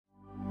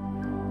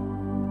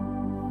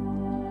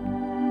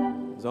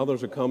As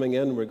others are coming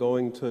in, we're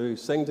going to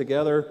sing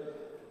together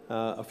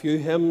a few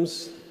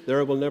hymns.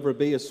 There Will Never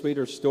Be a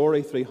Sweeter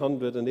Story,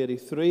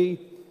 383.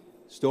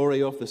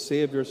 Story of the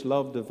Saviour's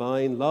love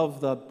divine,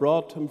 love that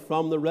brought him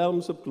from the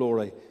realms of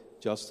glory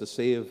just to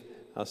save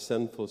a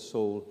sinful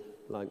soul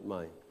like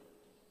mine.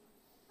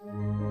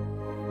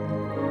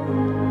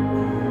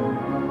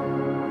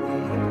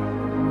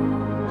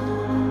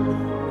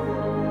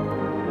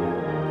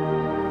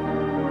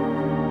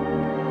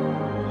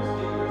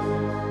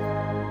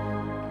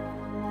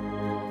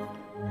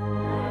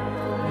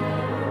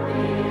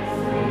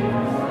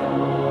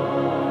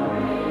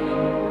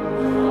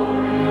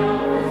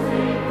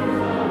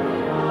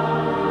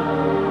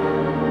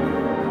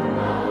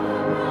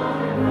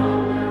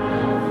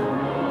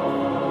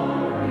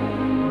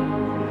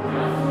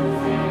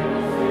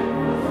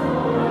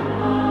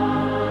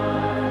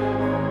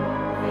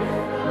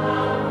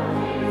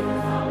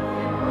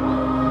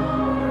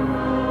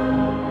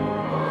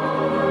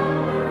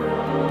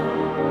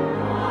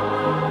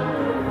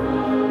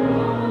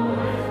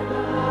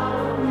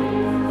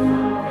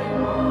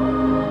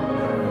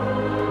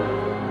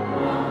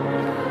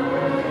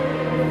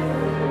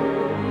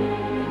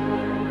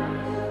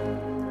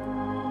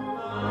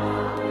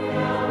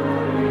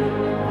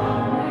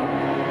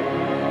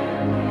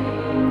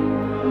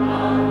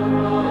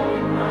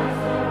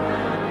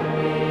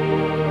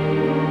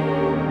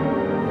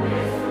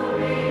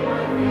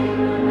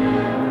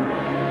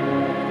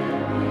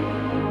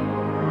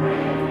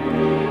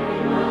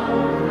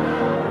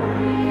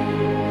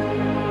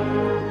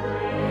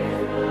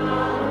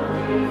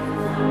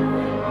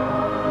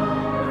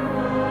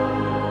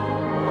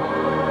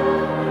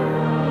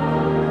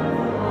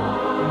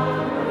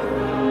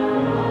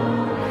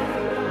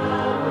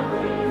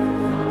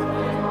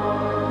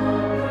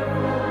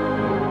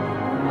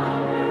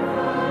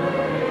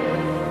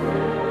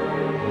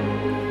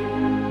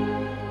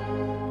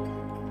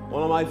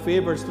 My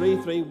favorites,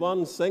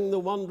 331, sing the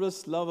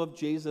wondrous love of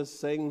Jesus,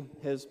 sing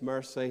his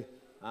mercy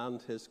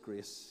and his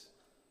grace.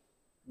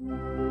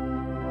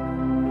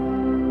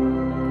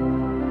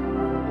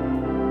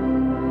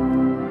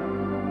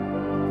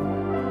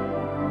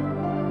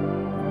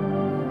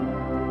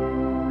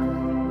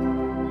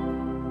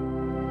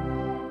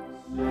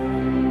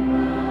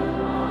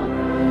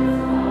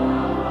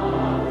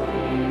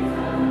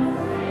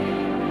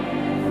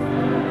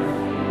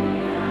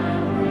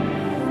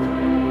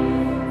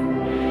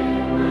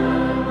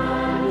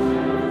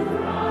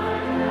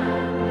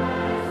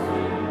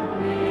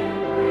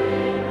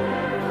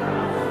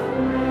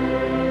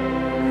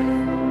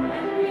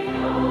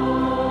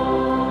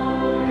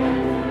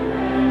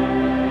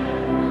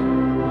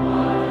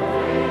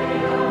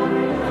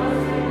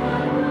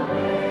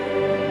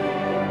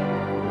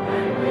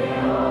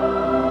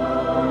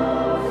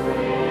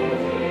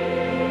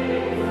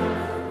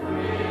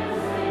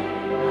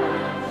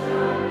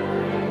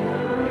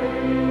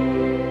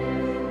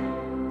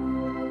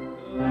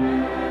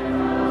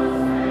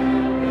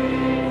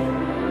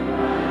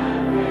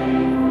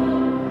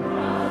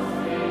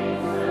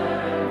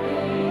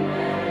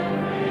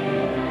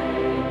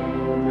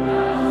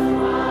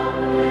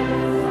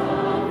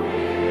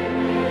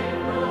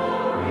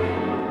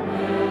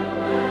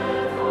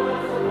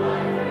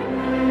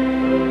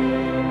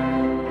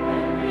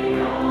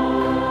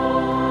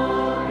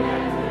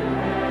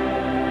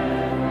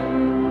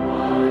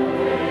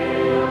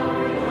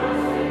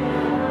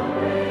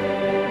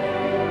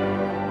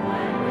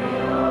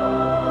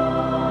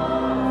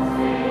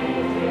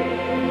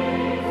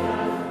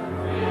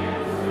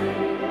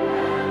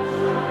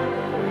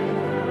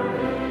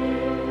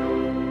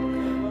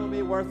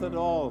 It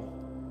all.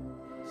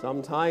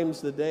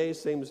 Sometimes the day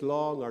seems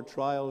long, our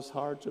trials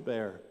hard to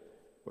bear.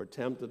 We're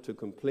tempted to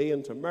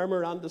complain, to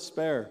murmur and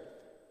despair.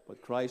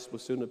 But Christ will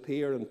soon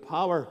appear in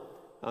power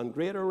and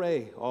great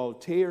array, all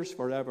tears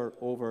forever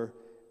over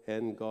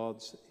in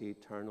God's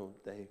eternal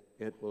day.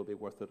 It will be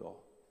worth it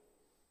all.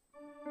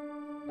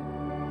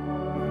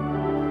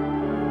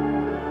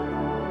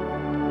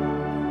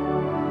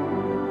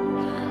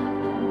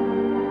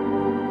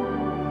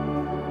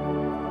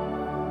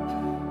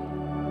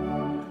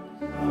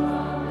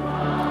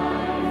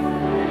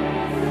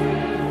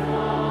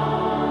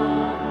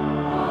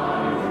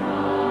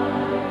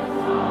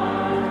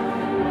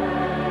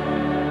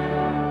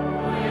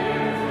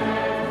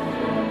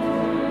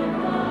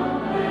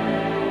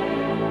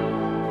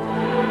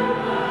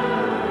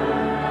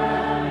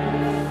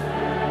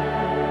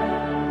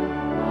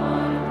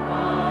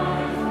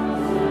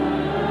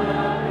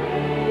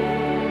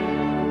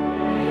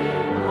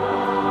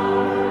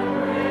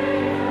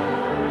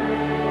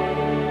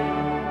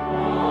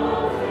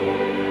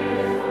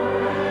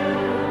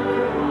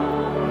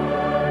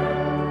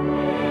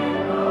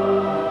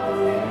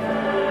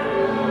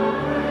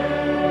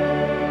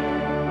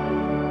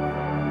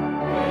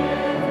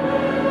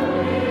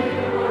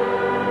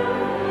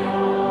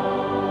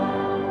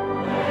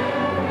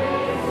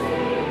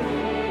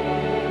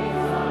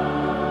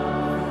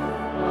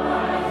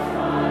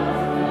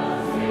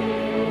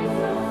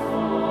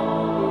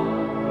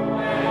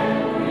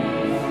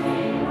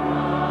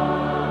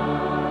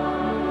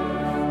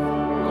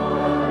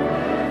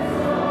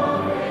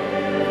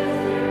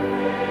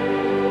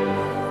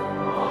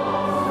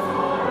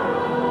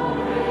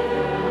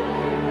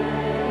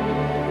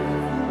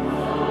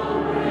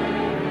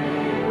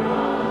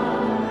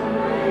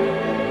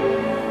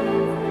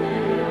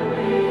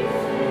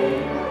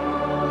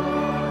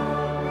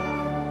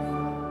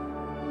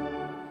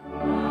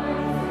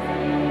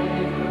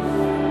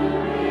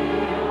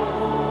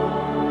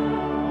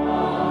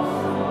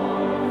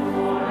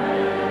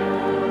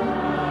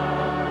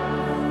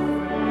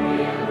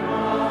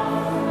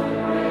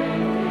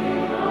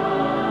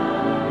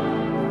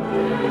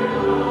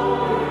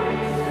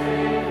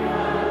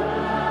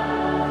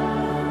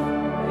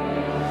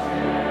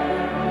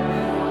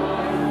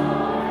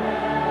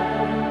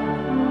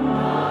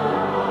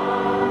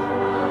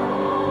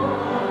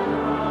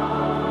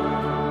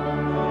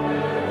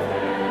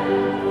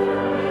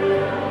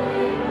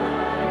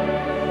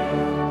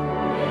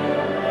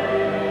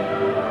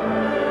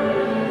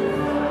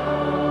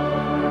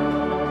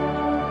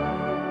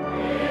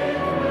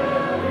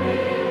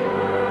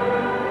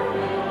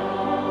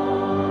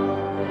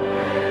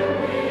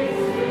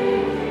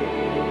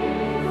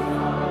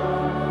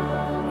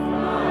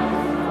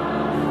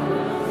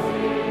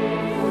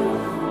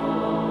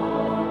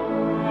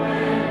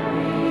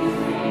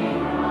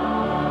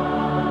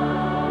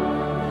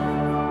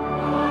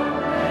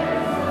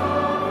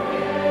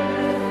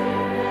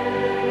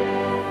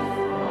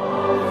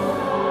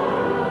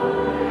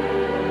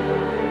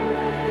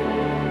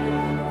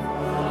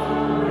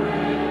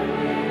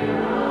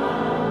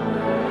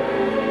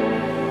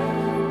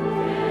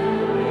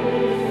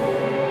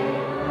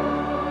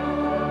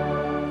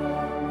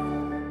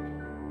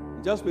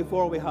 just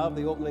before we have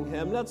the opening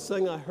hymn, let's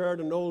sing I Heard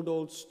an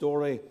Old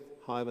Story,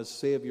 how a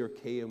Savior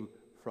came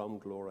from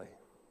glory.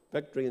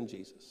 Victory in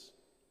Jesus.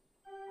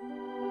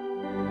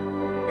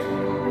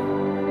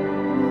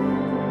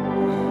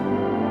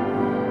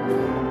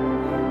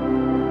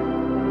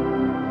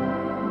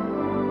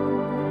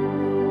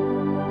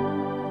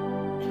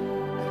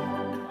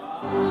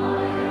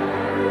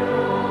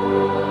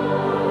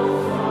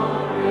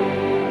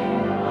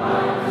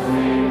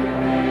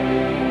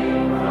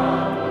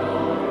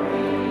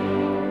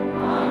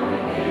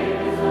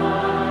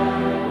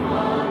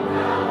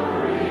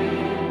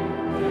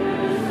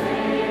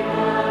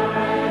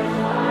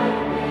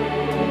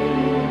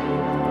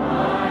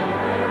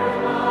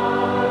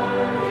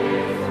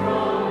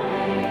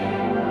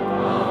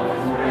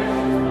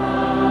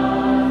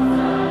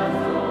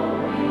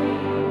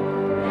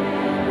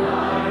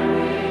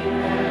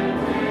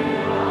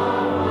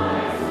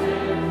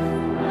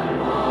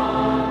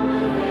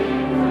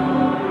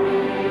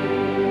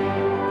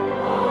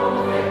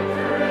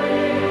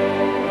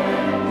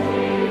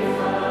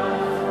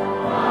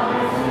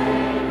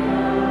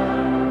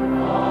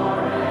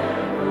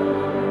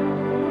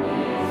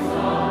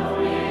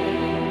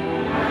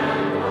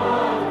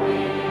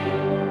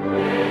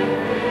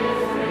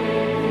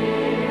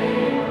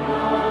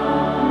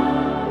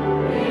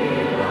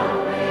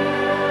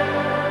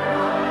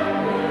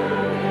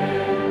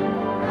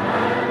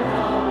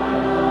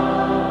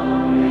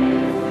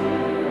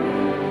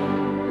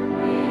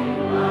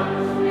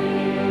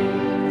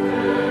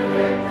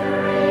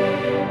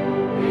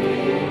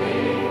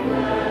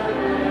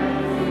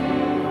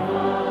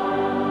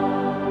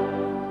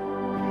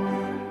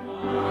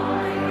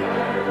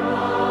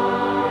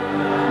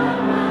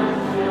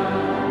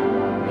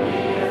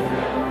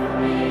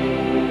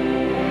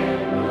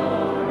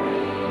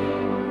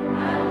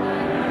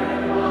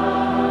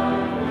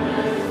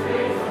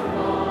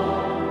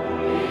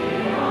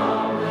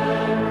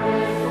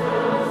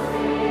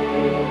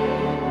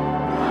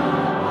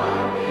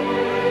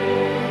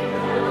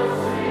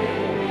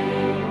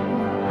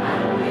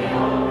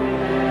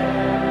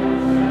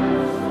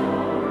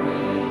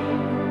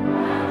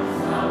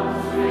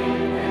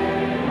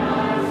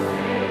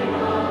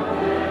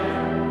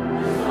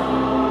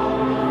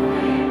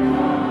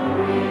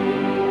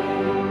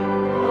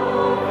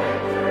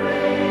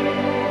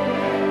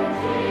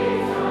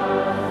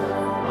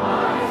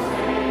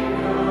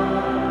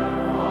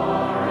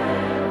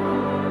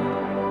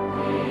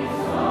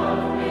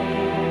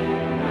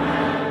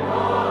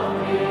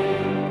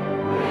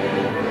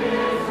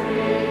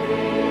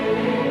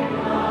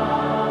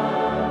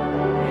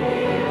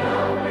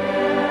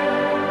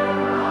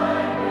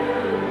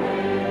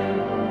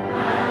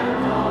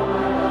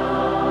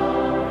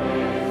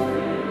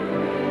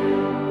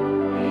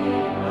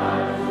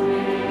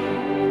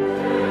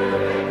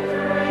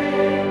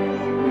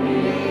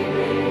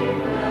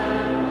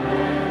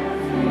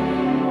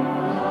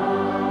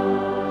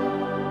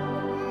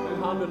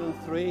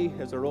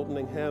 Is our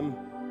opening hymn.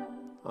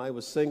 I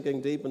was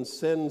sinking deep in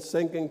sin,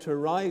 sinking to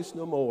rise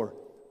no more,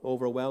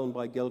 overwhelmed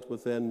by guilt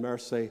within,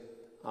 mercy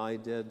I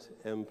did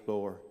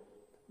implore.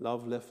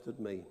 Love lifted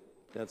me.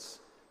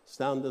 Let's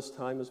stand this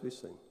time as we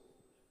sing.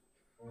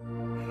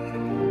 All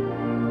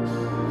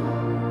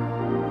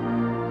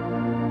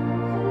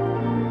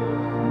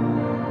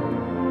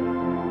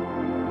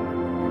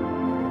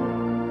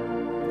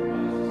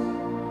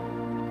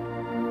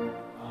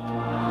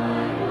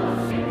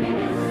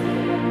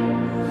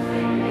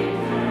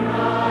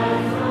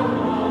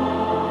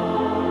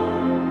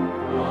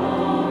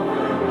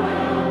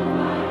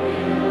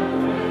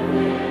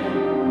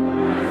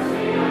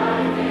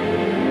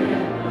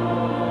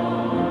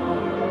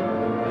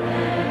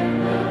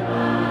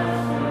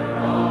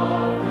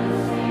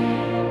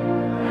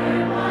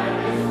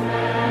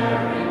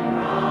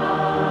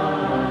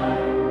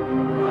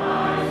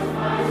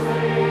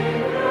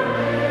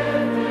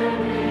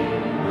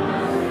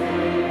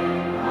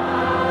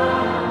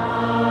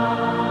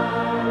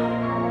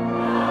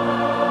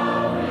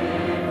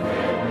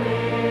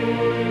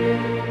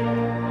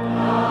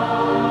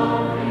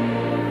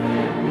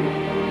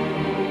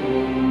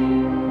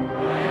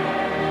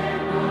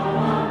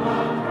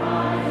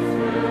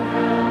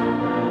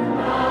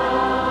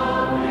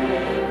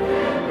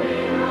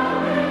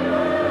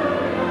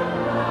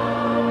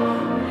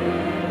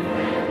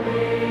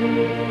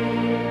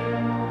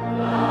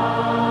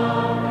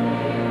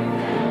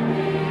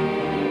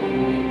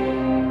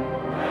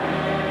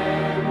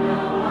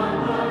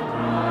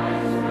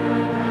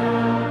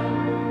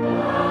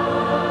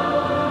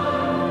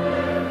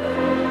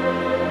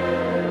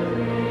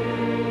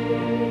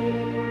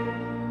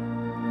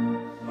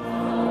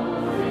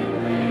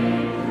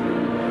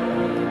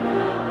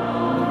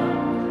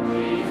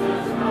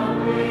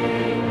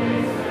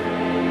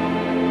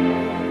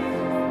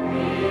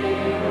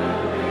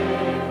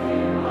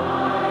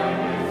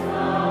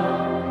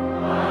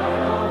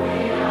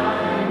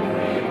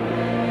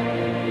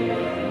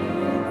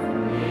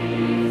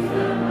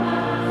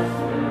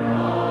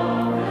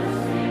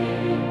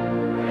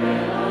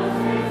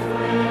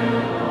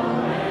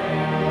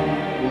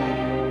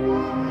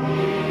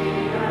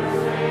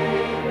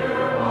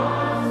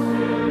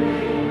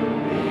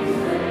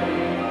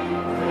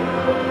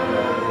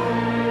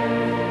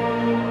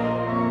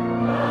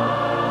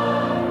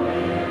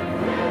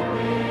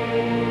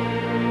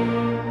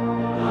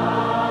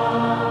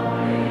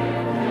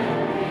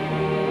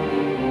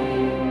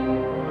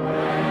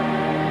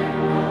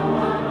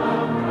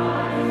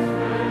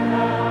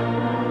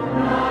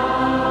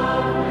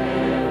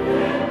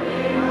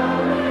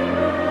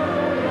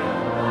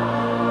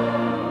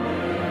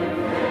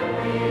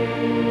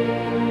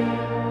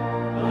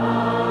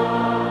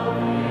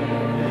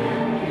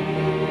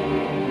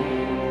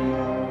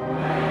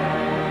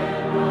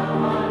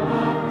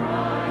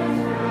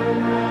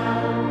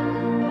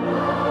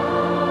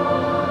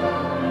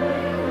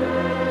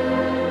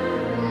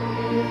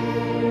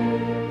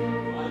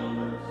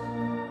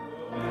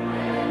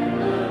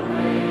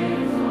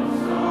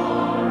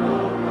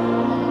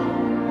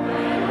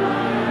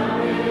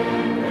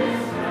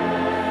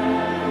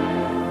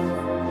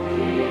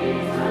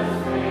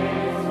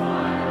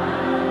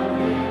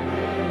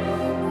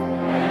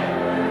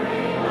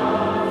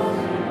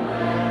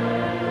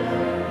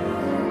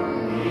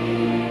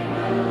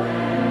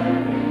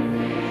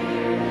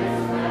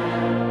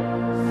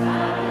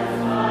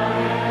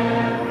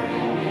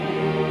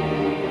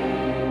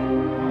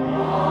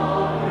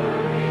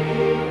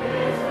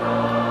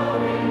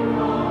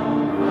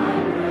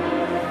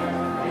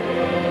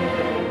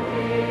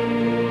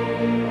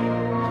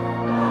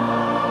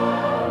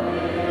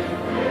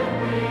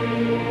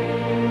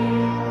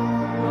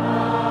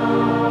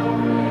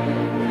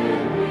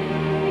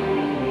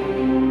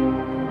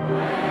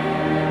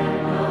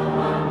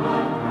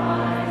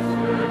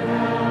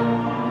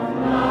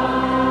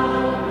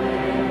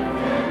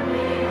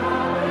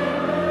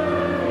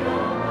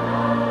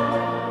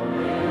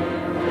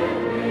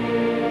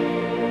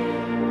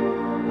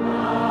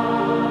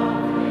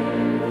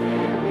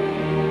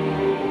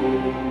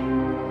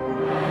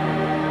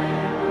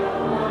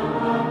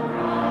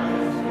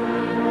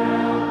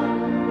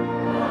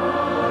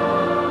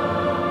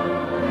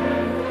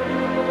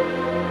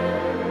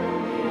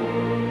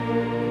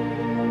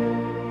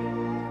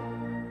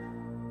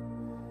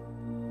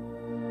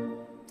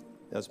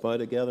Let's bow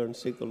together and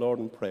seek the Lord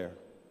in prayer.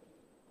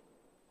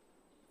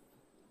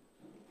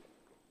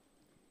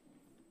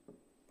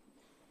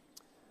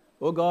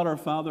 O God, our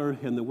Father,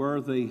 in the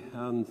worthy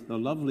and the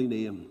lovely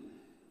name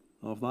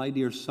of thy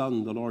dear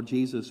Son, the Lord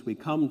Jesus, we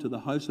come to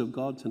the house of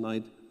God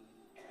tonight.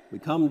 We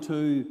come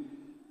to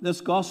this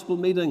gospel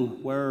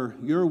meeting where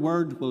your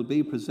word will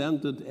be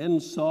presented in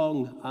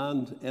song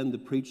and in the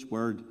preached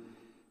word.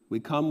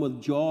 We come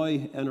with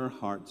joy in our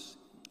hearts,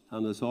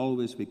 and as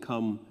always we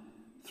come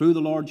through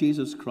the Lord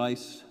Jesus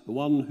Christ, the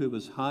one who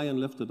is high and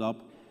lifted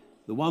up,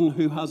 the one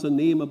who has a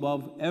name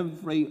above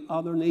every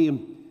other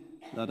name,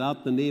 that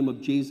at the name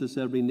of Jesus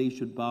every knee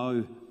should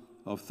bow,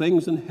 of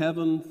things in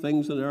heaven,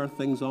 things on earth,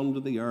 things under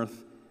the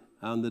earth,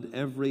 and that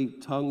every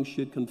tongue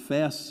should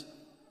confess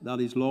that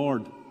he's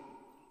Lord.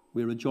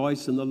 We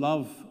rejoice in the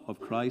love of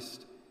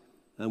Christ,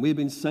 and we've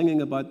been singing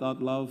about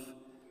that love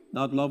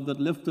that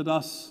lifted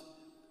us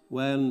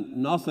when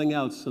nothing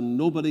else and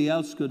nobody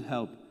else could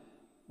help.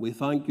 We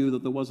thank you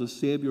that there was a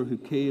Savior who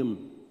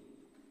came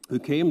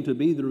to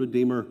be the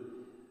Redeemer,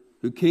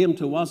 who came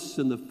to us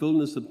in the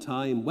fullness of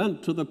time,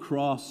 went to the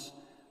cross,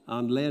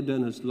 and laid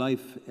down his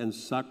life in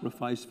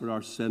sacrifice for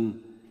our sin.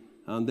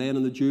 And then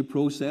in the due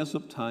process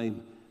of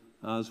time,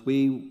 as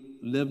we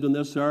lived on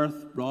this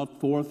earth, brought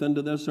forth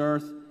into this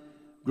earth,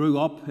 grew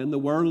up in the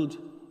world,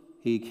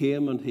 he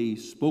came and he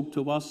spoke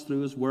to us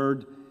through his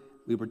word.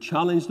 We were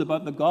challenged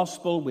about the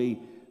gospel.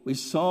 We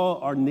saw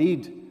our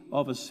need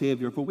of a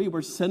Savior, for we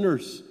were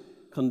sinners,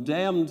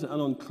 condemned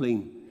and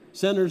unclean,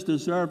 sinners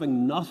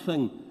deserving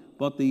nothing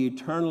but the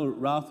eternal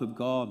wrath of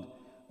God.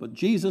 But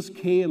Jesus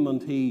came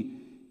and he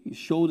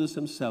showed us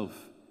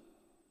himself.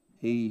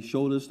 He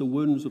showed us the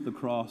wounds of the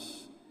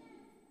cross,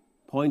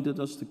 pointed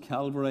us to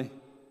Calvary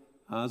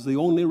as the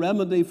only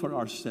remedy for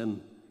our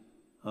sin.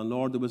 And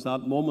Lord, there was that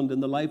moment in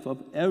the life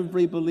of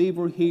every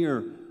believer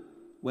here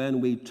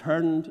when we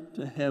turned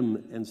to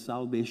him in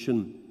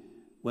salvation,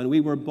 when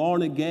we were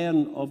born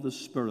again of the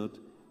Spirit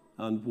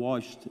and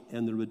washed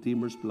in the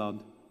Redeemer's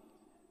blood.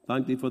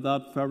 Thank thee for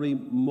that very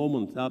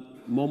moment,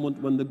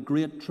 when the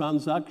great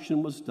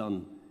transaction was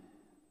done,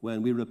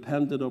 when we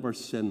repented of our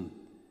sin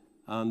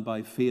and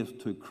by faith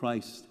took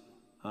Christ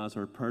as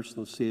our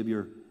personal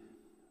Savior.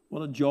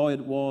 What a joy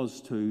it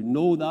was to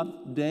know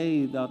that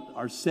day that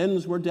our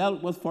sins were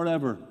dealt with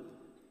forever.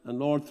 And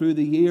Lord, through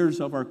the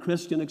years of our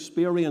Christian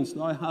experience,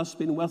 thou hast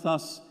been with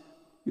us.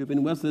 You've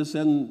been with us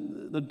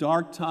in the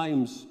dark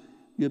times.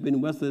 You've been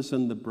with us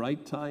in the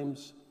bright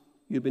times.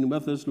 You've been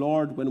with us,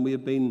 Lord, when we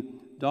have been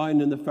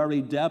down in the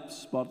very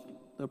depths, but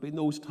there have been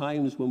those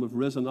times when we've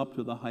risen up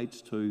to the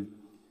heights too.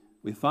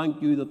 We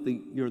thank you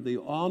that you're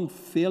the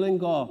unfailing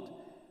God,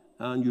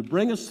 and you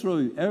bring us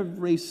through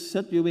every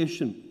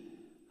situation.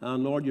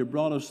 And Lord, you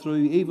brought us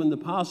through even the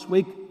past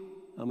week,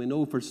 and we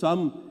know for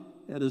some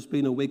it has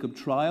been a week of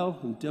trial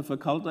and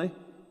difficulty.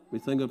 We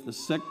think of the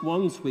sick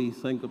ones, we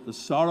think of the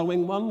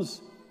sorrowing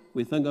ones,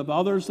 we think of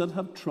others that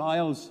have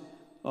trials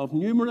of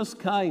numerous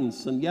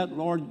kinds, and yet,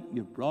 Lord,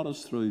 you've brought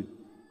us through.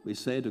 We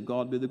say to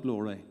God be the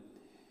glory.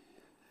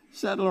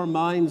 Settle our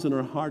minds and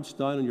our hearts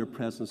down in your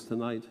presence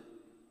tonight.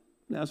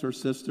 Bless our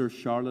sister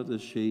Charlotte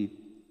as she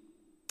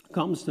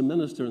comes to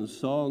minister in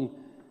song.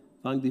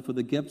 Thank thee for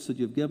the gifts that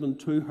you've given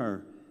to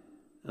her.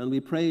 And we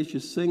pray as she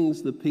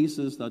sings the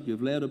pieces that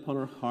you've laid upon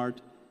her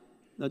heart,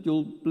 that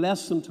you'll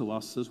bless them to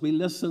us as we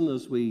listen,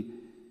 as we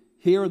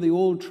hear the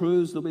old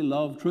truths that we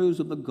love, truths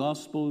of the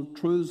gospel,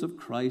 truths of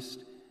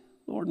Christ.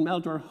 Lord,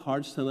 melt our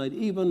hearts tonight,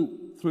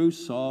 even through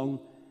song.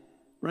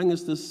 Bring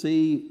us to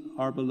see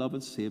our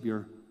beloved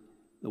Savior,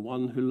 the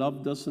one who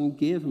loved us and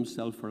gave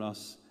himself for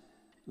us.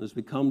 And as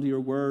we come to your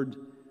word,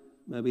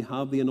 may we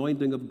have the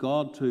anointing of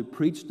God to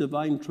preach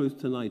divine truth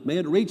tonight. May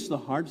it reach the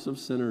hearts of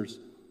sinners.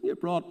 You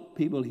brought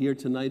people here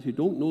tonight who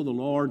don't know the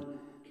Lord.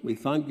 We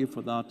thank you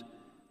for that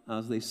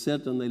as they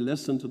sit and they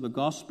listen to the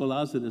gospel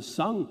as it is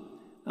sung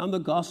and the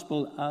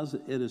gospel as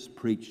it is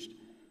preached.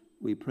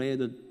 We pray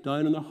that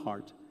down in the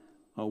heart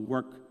a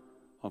work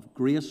of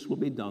grace will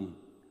be done,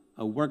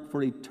 a work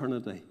for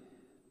eternity.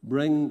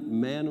 Bring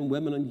men and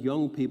women and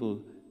young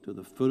people to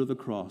the foot of the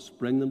cross.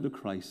 Bring them to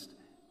Christ,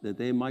 that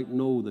they might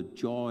know the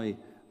joy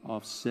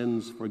of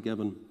sins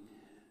forgiven.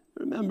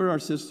 Remember our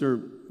sister,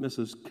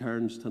 Mrs.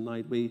 Kearns,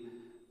 tonight. We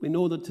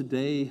know that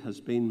today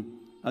has been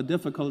a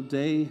difficult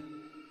day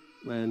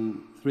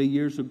when 3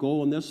 years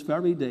ago on this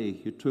very day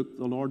you took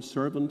the Lord's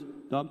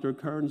servant, Dr.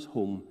 Kearns,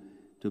 home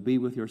to be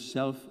with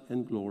yourself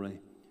in glory.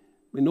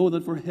 We know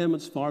that for him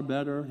it's far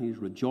better. He's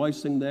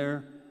rejoicing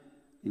there.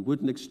 He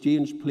wouldn't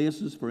exchange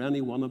places for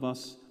any one of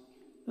us.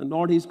 And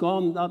Lord, he's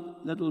gone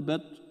that little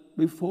bit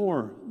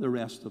before the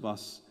rest of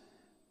us.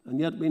 And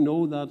yet we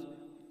know that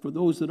for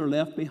those that are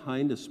left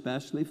behind,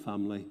 especially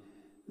family,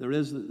 there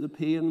is the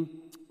pain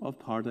of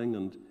parting.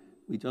 And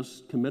we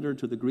just commit her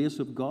to the grace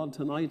of God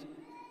tonight.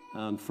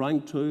 And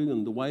Frank too,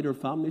 and the wider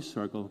family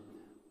circle.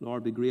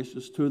 Lord, be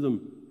gracious to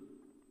them.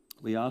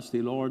 We ask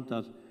thee, Lord,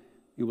 that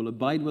you will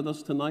abide with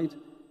us tonight,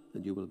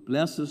 that you will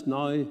bless us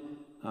now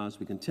as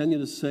we continue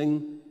to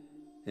sing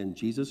in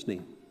Jesus'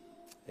 name.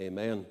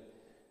 Amen.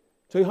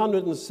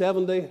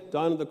 270,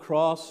 down at the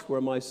cross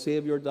where my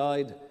Saviour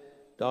died,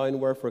 down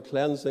where for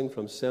cleansing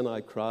from sin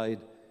I cried,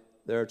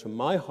 there to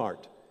my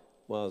heart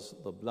was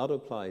the blood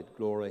applied,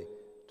 glory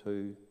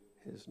to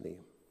his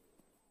name.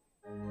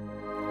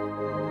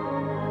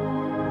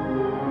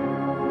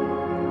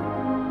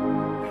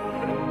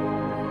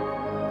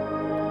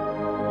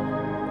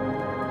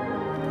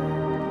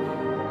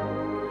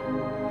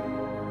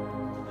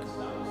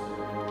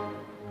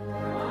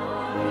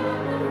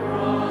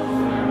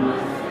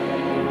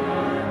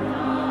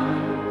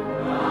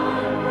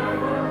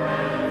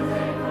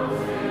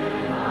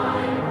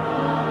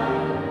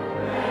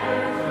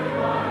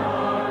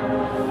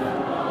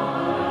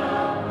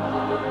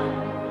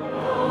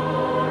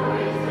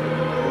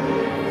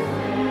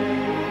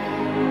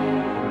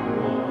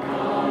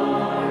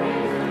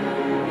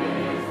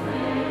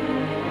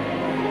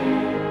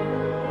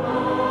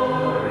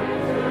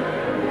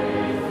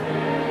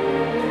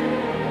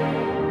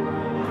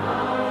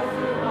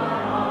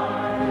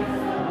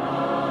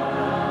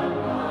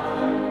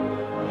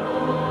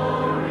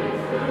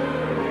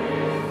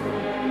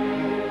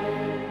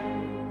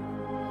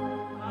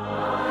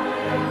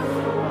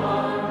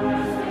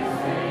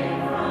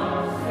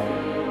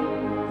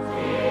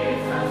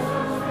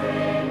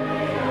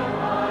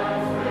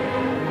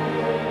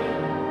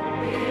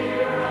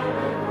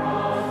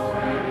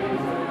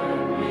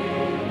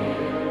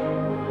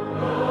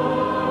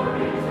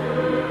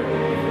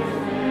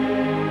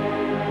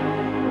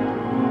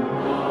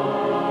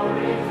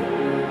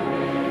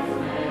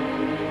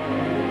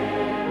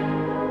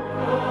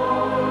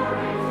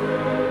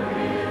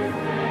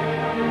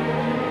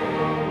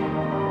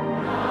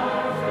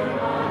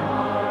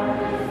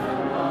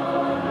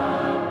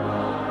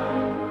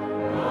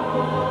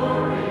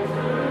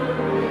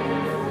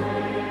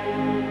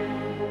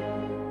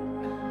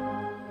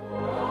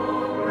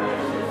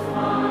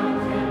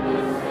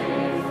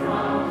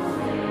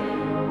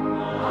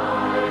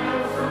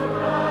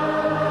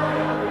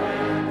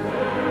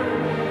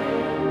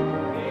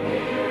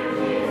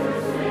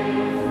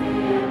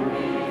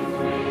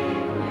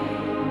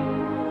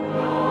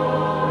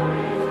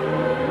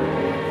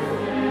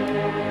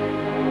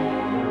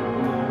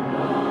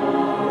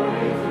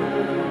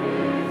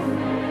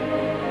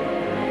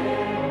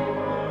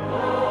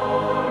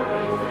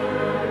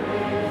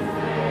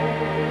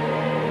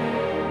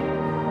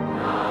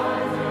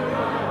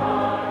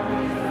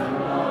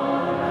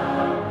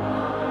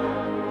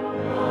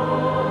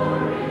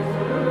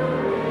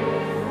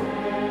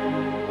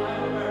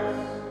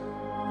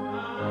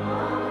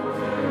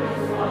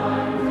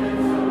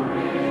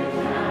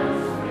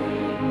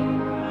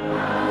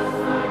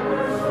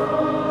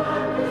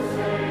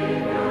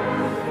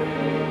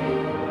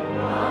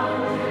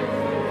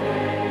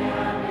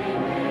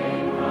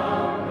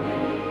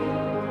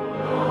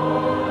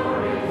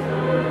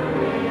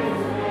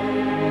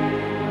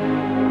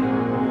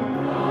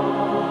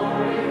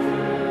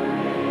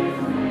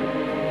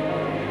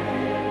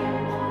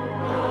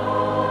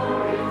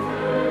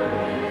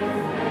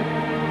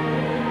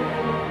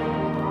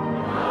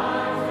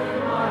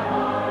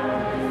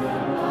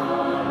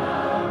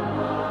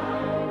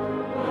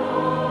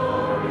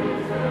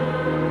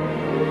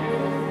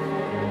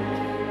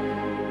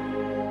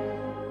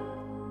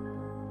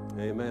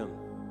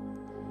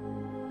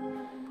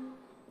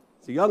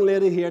 A young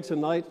lady here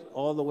tonight,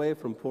 all the way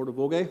from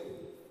Portavogie.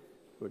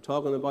 We're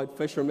talking about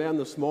fishermen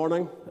this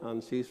morning,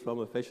 and she's from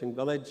a fishing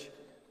village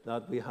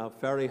that we have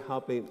very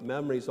happy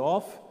memories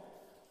of.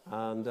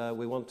 And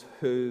we want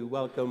to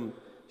welcome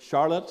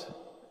Charlotte,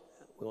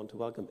 we want to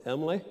welcome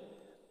Emily,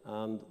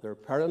 and their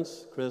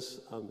parents,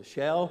 Chris and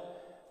Michelle.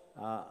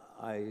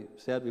 I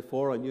said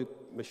before, I knew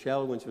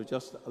Michelle when she was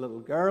just a little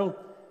girl,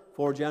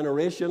 4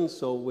 generations,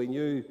 so we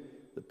knew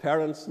the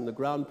parents and the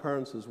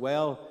grandparents as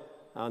well.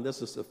 And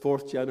this is the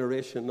 4th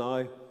generation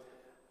now.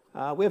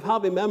 We have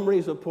happy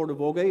memories of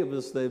Portavogie. It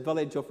was the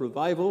village of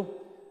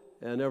revival.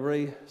 In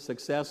every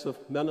successive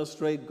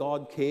ministry,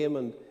 God came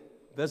and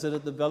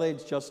visited the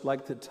village, just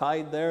like the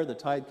tide there. The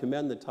tide came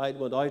in, the tide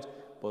went out,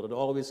 but it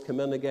always came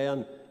in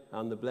again,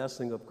 and the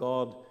blessing of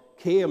God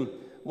came.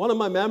 One of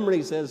my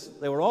memories is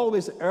they were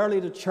always early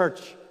to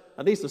church,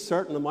 at least a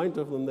certain amount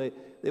of them.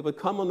 They would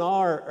come an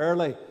hour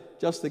early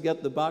just to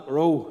get the back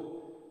row.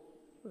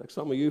 Like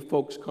some of you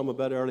folks come a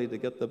bit early to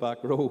get the back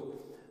row.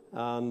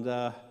 And,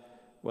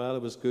 well,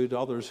 it was good.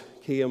 Others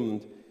came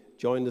and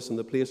joined us in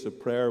the place of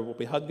prayer.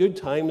 We had good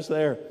times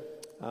there,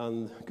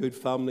 and good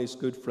families,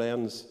 good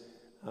friends.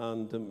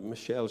 And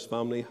Michelle's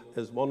family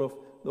is one of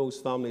those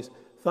families.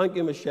 Thank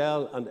you,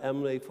 Michelle and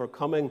Emily, for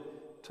coming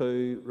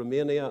to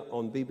Romania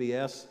on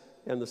BBS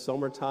in the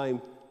summertime.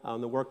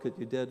 And the work that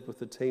you did with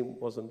the team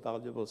was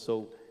invaluable.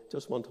 So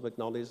just want to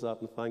acknowledge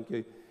that and thank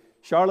you.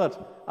 Charlotte,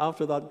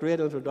 after that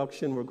great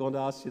introduction, we're going to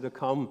ask you to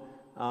come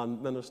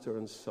and minister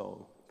in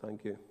song.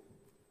 Thank you.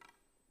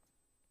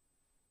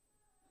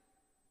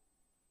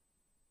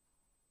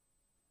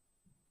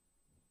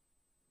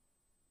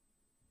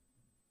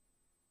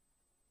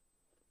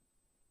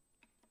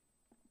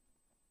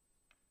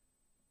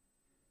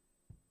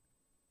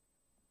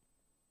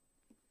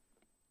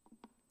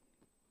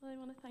 Well, I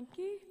want to thank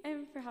you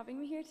for having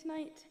me here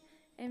tonight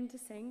to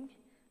sing.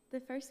 The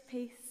first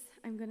piece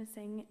I'm going to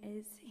sing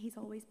is He's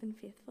Always Been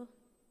Faithful.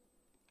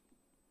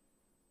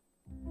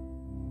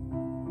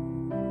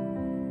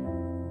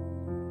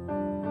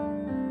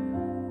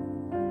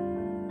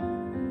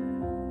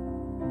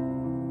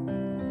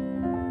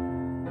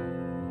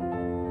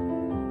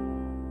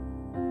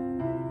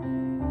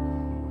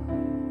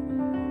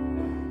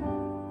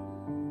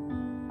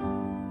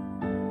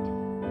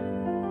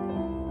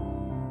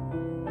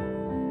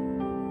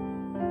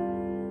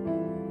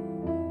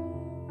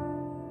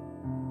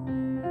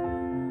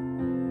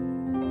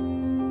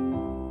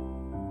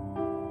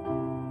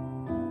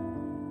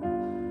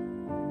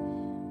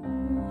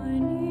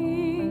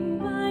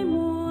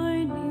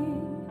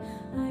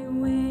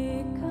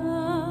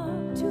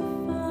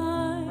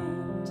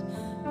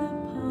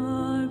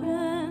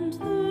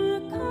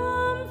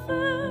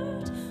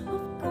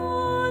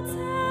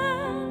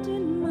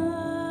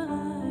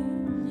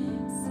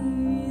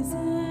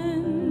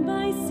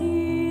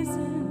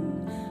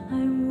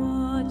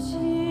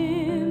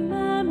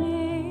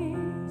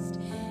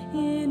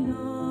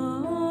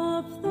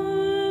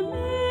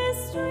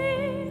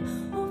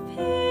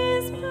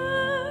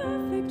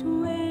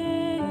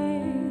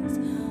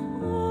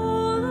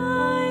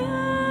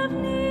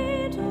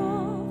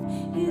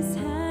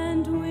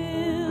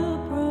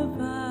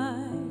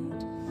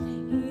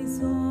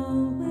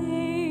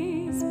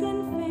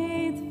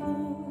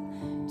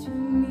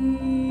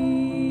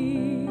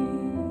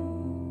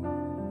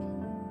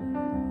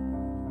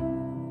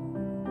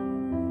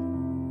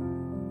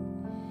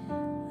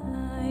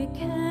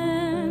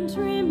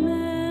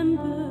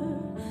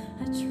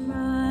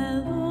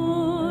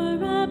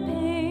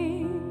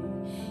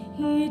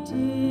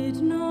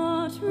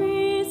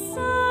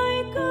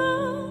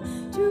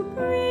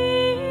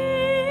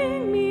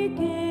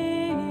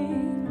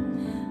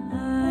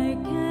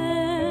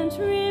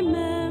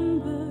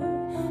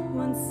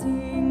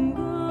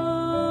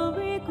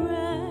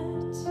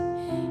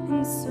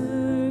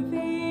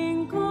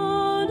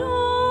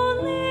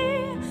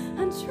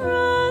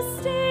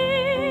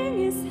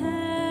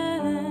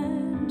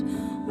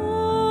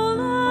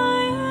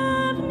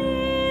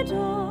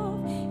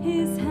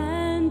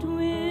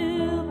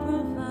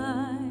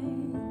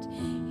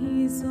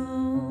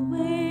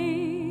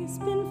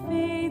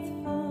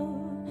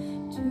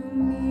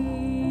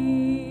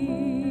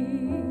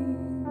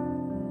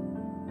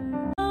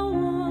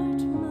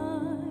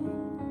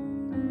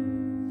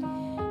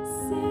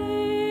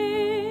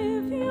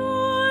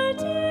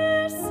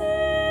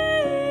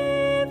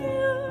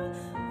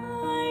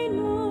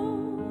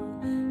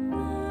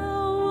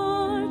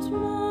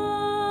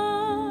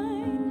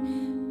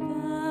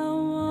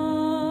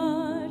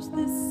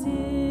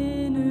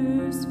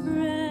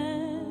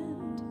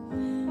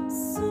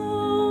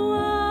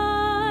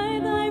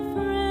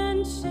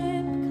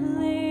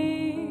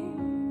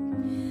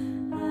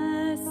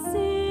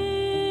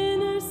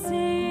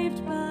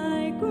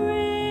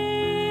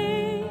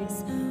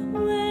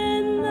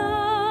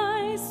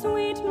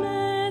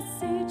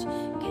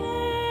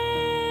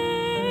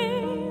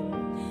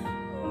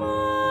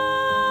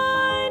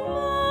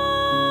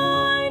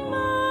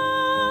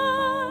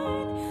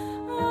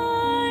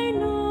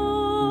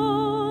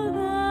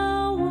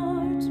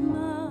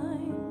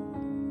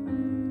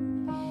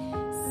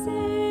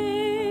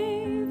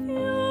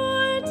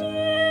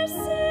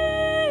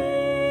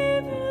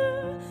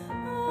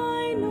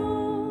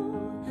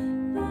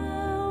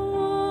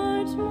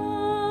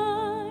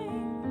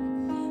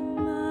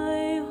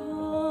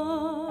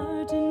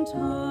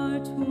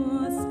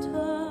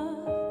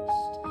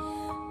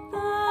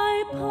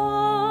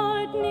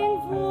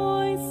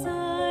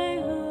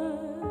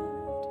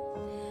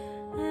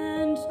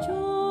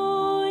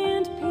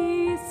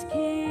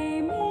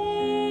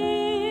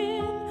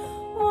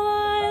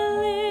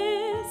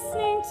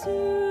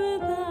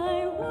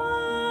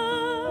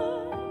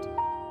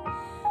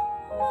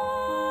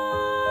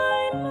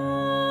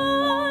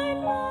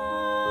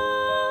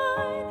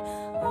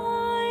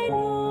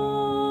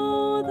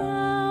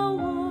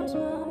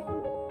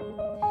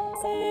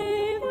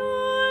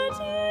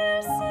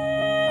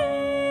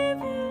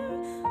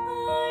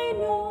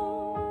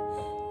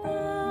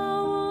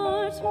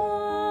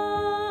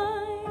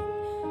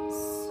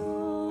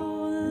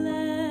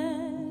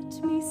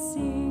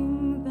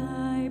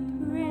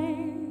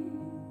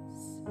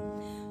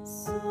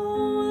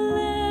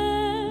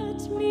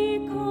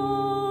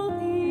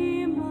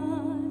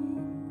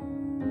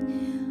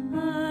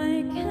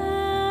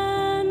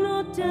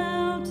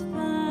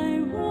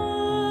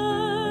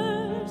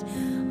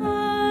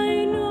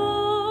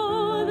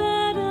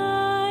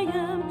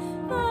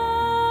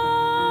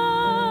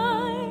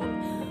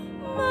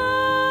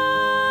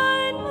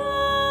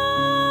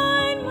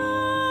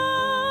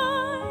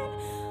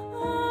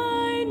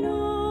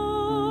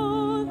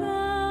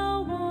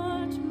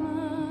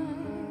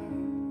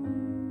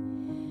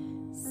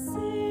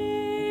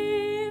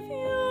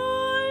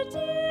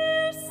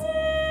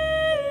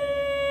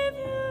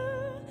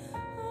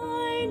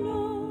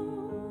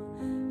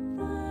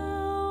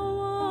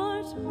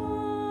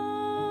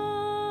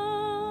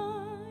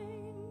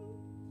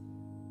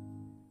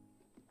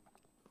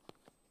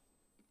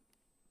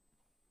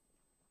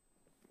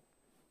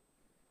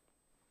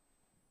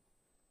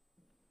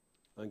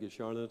 Thank you,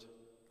 Charlotte.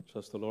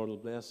 Trust the Lord will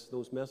bless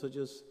those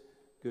messages.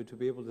 Good to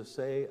be able to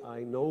say, I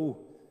know,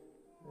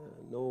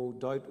 no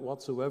doubt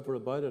whatsoever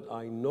about it,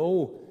 I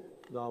know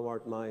thou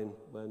art mine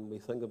when we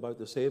think about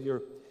the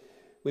Saviour.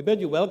 We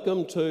bid you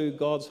welcome to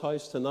God's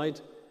house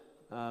tonight.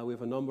 We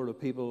have a number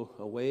of people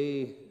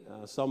away,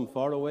 some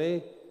far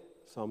away,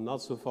 some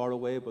not so far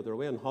away, but they're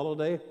away on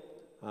holiday.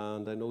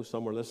 And I know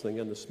some are listening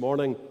in this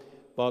morning.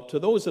 But to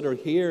those that are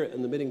here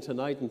in the meeting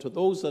tonight and to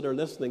those that are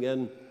listening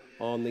in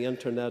on the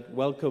internet,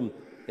 welcome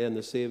in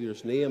the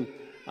Saviour's name.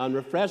 And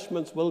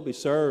refreshments will be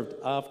served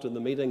after the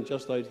meeting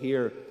just out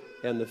here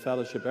in the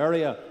fellowship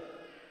area.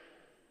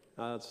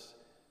 That's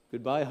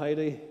goodbye,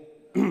 Heidi.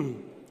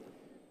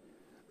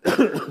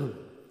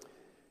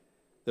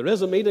 There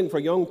is a meeting for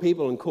young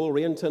people in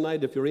Coleraine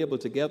tonight. If you're able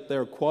to get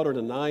there,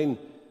 8:45,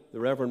 the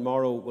Reverend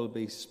Morrow will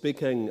be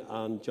speaking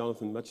and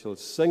Jonathan Mitchell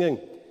singing.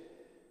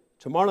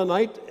 Tomorrow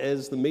night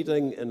is the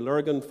meeting in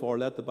Lurgan for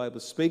Let the Bible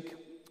Speak.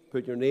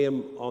 Put your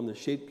name on the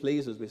sheet,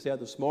 please, as we said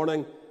this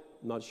morning.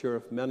 I'm not sure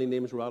if many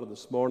names were added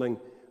this morning,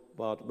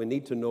 but we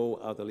need to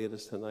know at the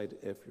latest tonight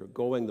if you're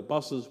going. The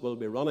buses will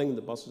be running,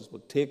 the buses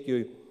will take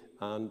you,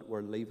 and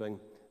we're leaving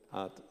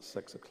at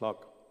 6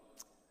 o'clock.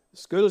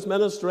 Schools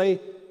ministry,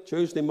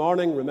 Tuesday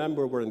morning,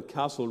 remember we're in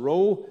Castle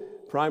Row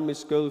Primary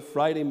School,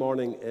 Friday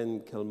morning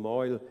in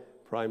Kilmoyle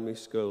Primary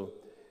School.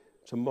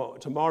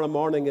 Tomorrow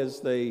morning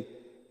is the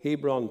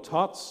Hebron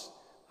Tots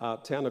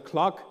at 10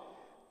 o'clock.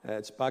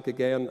 It's back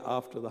again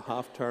after the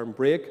half-term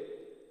break.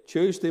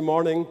 Tuesday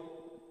morning,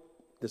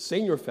 the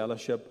Senior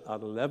Fellowship at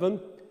 11.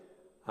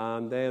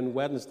 And then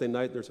Wednesday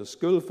night, there's a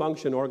school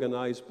function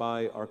organised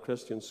by our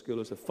Christian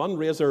school. It's a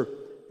fundraiser.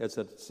 It's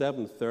at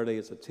 7:30.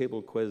 It's a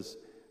table quiz.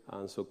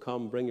 And so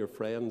come, bring your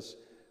friends,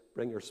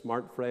 bring your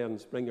smart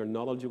friends, bring your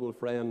knowledgeable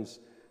friends.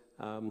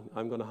 I'm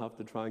going to have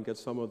to try and get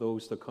some of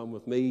those to come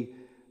with me.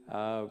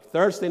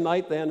 Thursday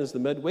night then is the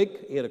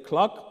midweek, 8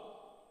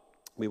 o'clock.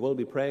 We will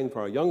be praying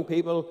for our young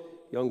people.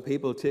 Young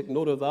people, take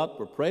note of that.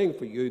 We're praying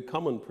for you.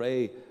 Come and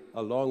pray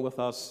along with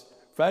us.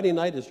 Friday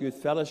night is Youth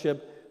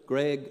Fellowship.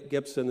 Greg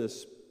Gibson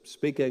is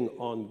speaking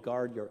on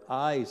Guard Your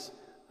Eyes.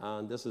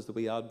 And this is the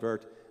wee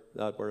advert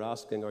that we're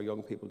asking our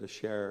young people to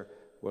share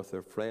with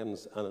their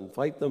friends and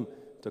invite them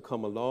to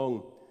come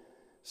along.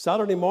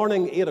 Saturday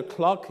morning, 8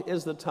 o'clock,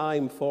 is the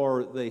time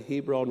for the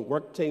Hebron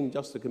work team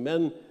just to come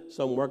in.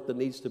 Some work that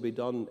needs to be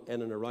done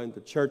in and around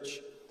the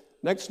church.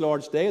 Next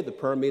Lord's Day, the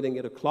prayer meeting,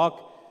 8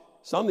 o'clock.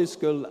 Sunday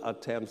school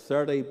at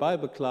 10:30.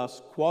 Bible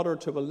class,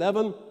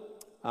 11:15.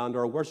 And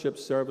our worship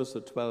service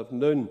at 12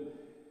 noon.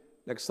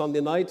 Next Sunday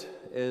night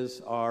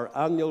is our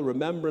annual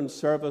remembrance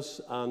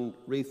service and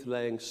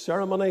wreath-laying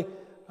ceremony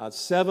at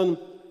 7.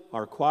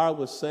 Our choir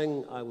will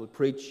sing, I will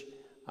preach,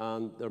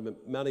 and there are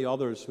many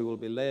others who will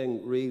be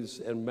laying wreaths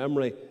in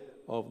memory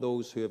of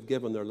those who have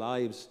given their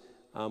lives.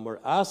 And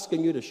we're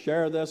asking you to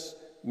share this,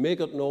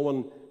 make it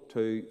known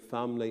to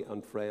family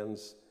and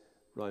friends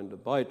round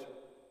about.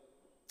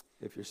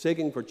 If you're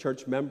seeking for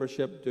church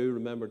membership, do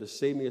remember to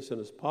see me as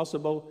soon as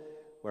possible.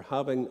 We're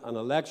having an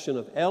election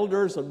of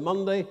elders on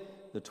Monday,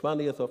 the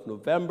 20th of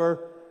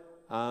November,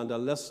 and a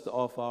list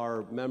of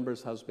our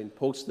members has been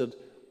posted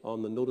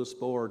on the notice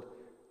board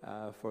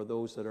for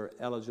those that are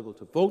eligible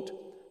to vote.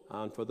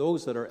 And for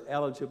those that are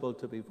eligible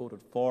to be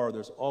voted for,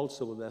 there's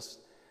also a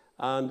list.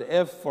 And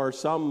if for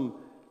some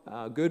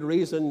good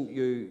reason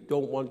you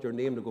don't want your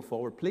name to go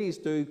forward, please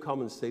do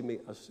come and see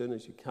me as soon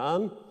as you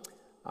can.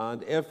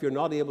 And if you're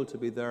not able to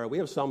be there, we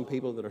have some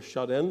people that are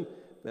shut in.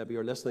 Maybe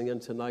you're listening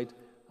in tonight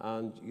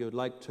and you'd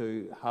like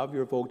to have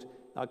your vote.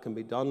 That can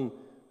be done.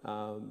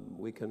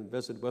 We can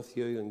visit with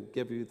you and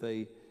give you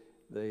the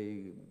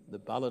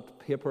ballot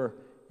paper.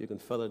 You can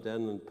fill it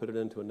in and put it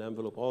into an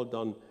envelope, all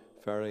done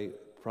very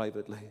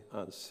privately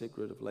and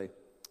secretively.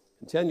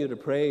 Continue to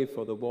pray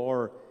for the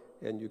war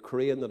in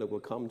Ukraine, that it will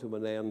come to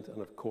an end.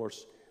 And of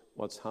course,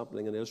 what's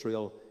happening in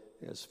Israel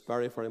is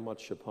very, very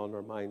much upon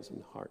our minds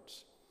and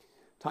hearts.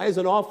 Tithes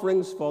and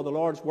offerings for the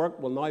Lord's work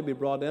will now be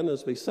brought in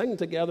as we sing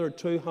together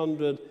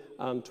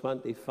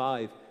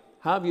 225.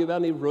 Have you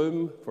any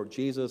room for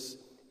Jesus,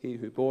 he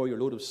who bore your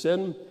load of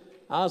sin?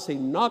 As he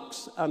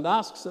knocks and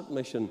asks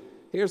admission,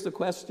 here's the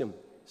question.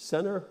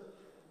 Sinner,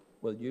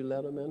 will you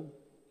let him in?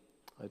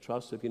 I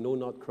trust if you know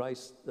not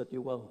Christ that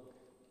you will.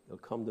 You'll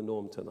come to know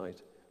him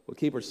tonight. We'll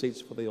keep our seats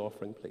for the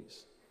offering,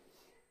 please.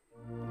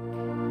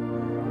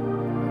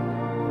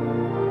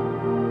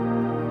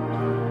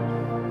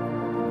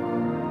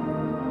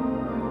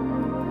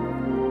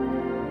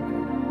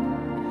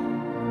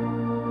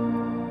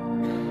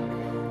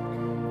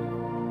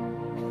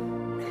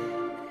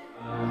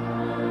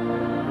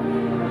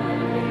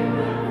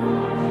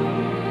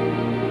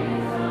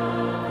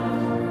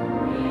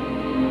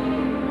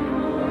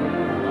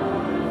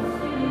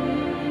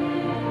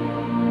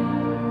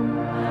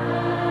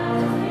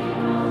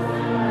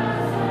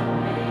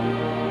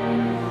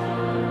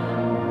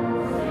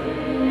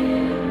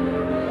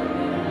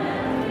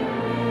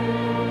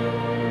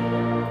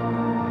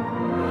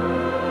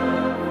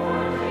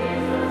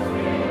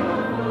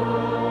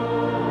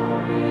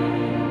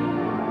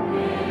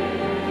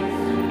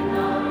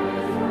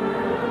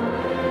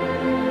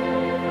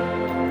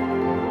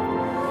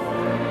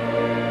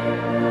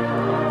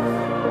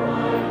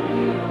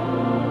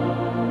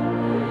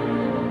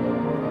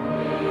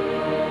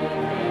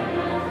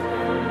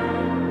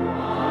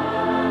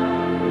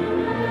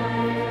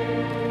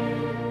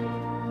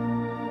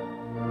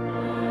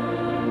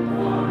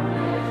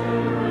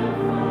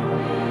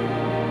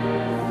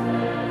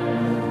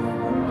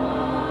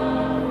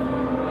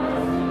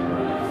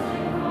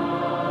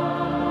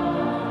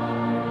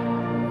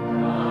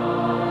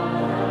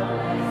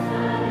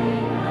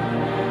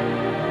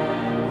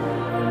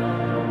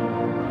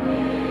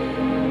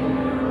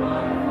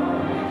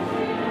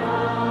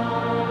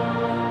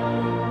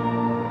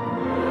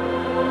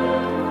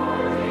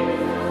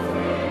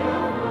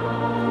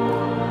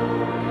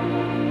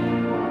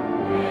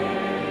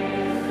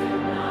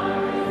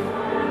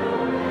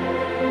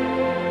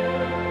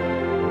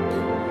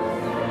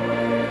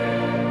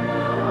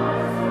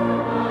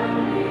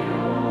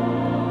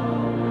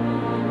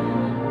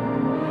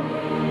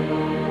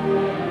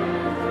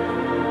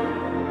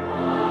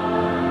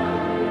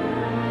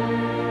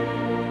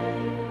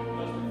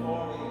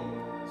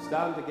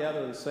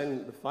 together and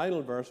sing the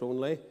final verse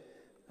only.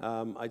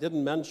 I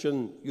didn't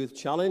mention Youth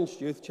Challenge.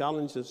 Youth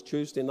Challenge is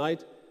Tuesday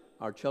night.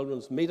 Our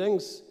children's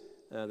meetings,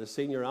 the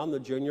senior and the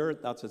junior,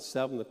 that's at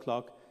 7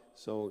 o'clock.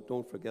 So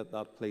don't forget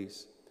that,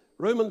 please.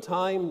 Room and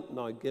time,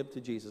 now give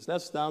to Jesus.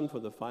 Let's stand for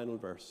the final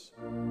verse.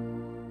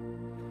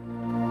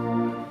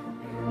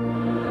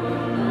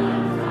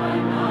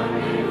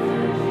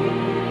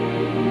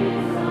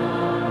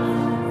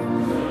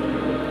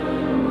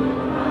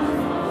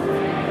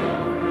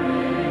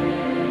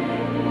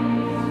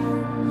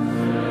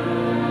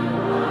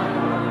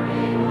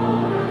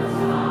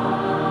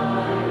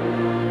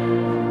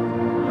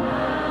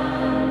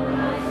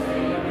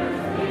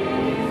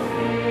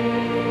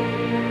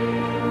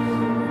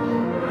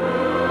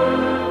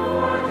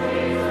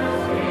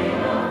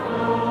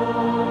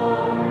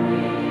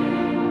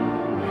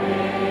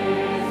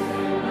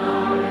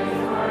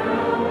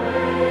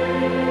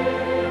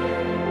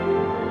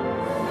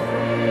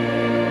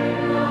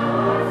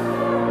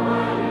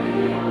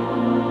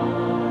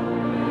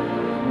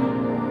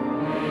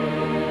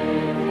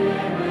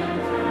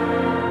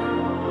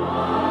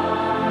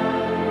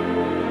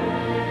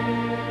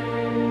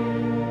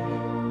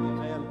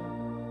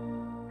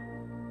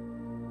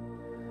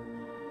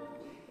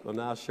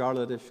 Ask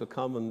Charlotte if she'll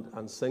come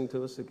and sing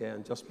to us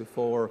again just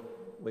before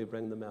we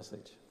bring the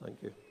message.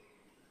 Thank you.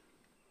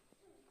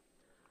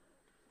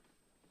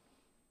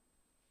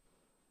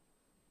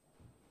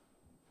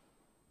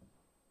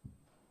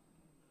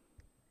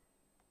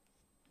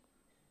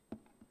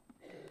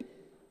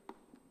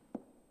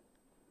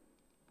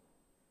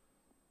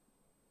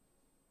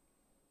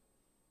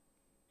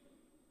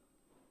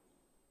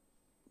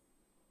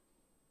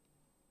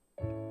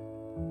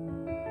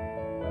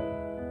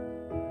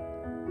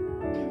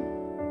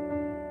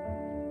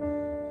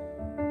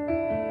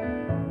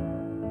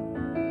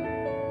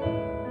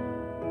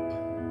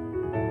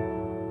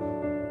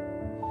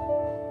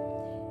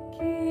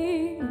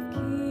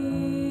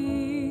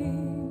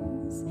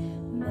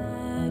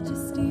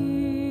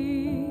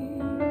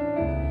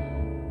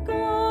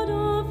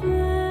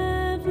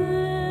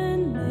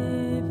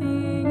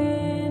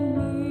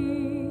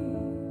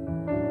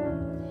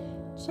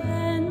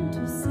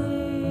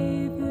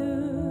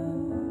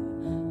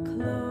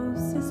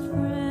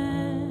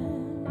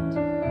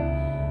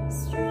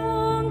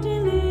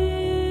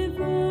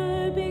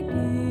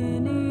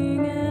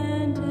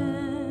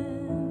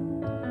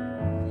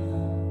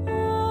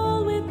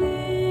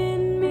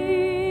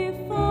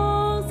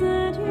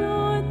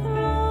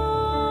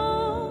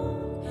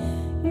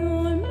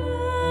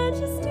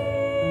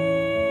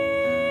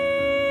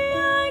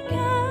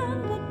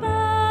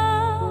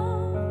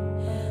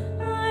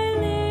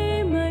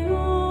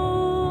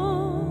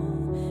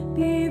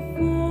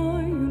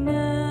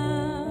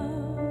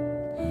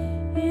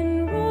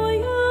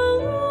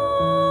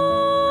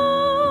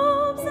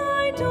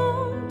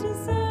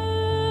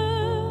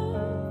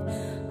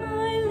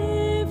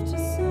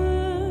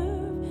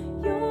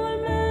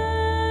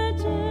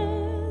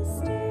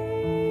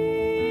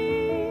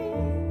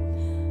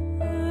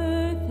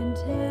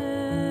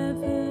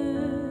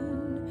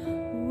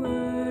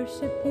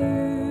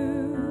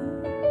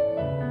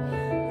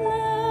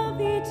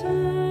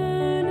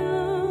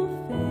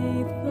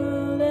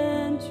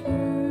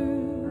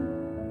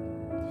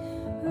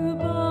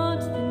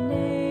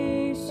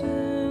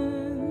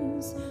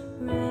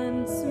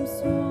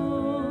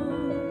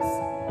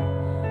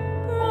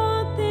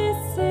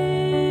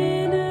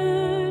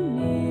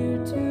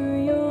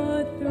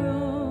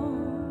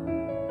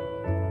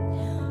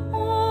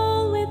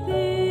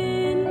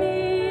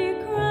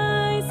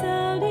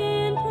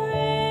 Praise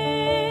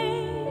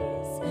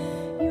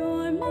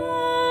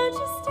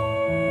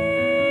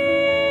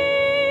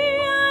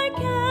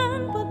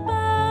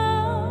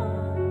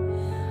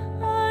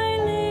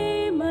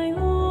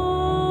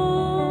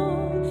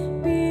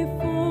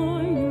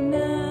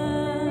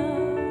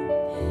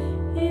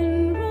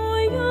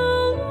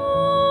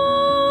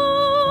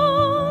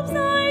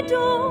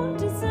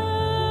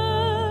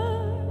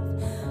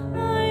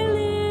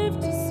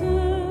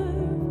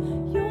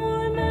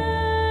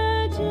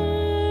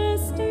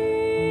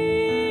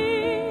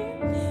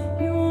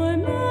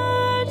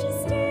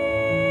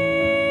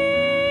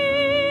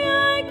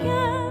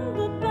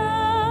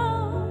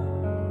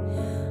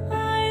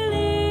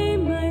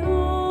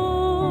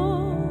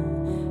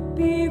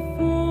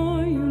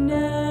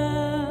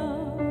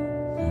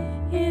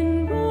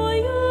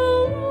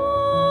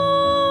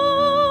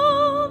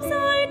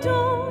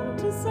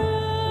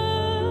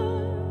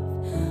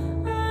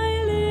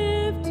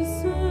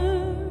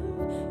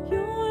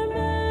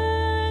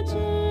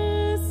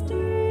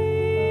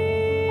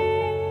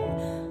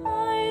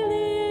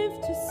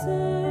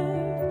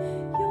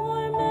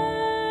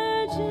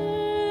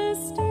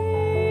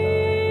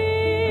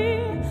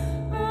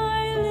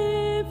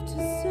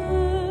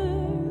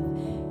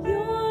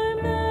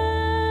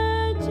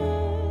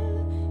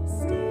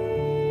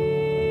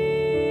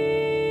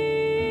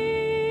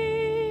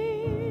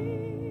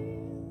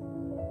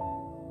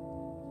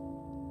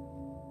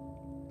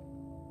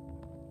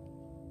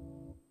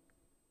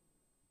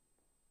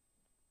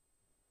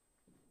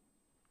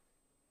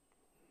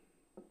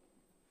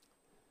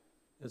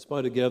Let's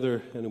bow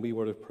together in a wee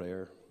word of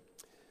prayer.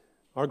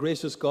 Our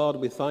gracious God,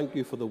 we thank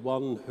you for the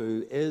one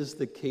who is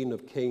the King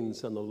of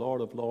Kings and the Lord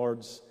of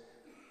Lords,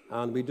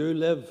 and we do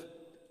live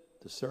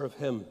to serve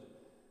him.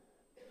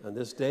 And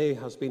this day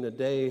has been a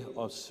day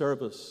of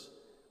service,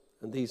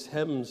 and these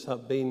hymns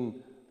have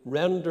been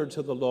rendered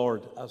to the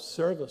Lord as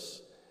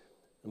service.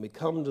 And we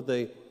come to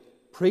the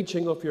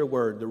preaching of your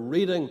word, the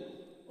reading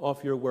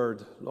of your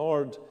word.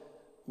 Lord,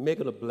 make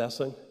it a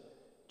blessing.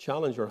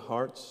 Challenge our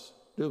hearts.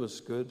 Do us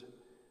good.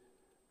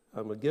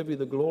 And we'll give you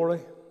the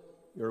glory.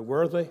 You're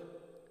worthy.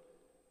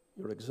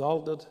 You're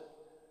exalted.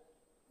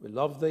 We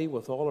love thee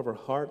with all of our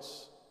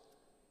hearts.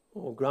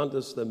 Oh, grant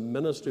us the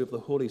ministry of the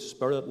Holy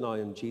Spirit now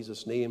in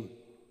Jesus' name.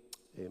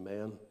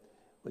 Amen.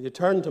 Will you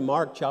turn to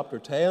Mark chapter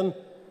 10?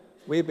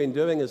 We've been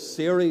doing a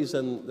series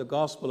in the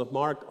Gospel of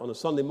Mark on a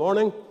Sunday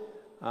morning.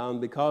 And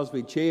because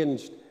we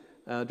changed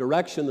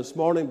direction this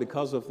morning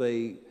because of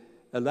the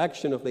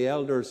election of the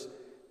elders,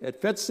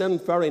 it fits in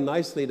very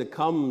nicely to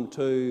come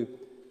to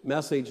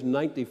message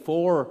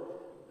 94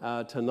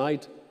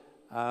 tonight,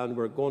 and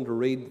we're going to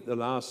read the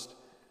last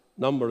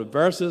number of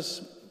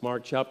verses,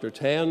 Mark chapter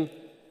 10,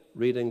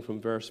 reading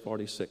from verse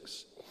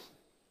 46.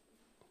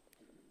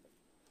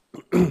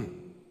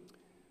 And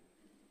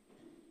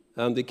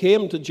they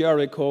came to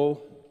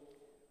Jericho,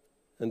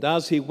 and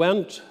as he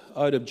went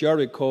out of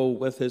Jericho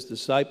with his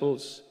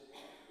disciples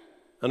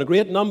and a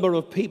great number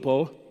of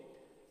people,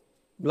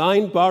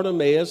 blind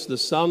Bartimaeus, the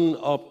son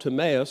of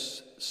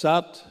Timaeus,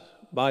 sat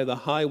by the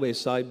highway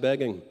side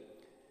begging.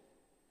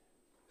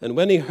 And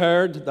when he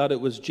heard that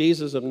it was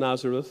Jesus of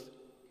Nazareth,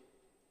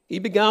 he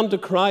began to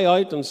cry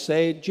out and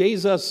say,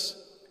 Jesus,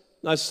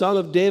 thou son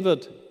of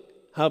David,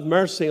 have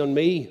mercy on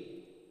me.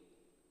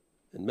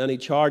 And many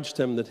charged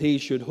him that he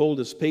should hold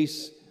his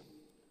peace.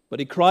 But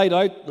he cried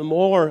out the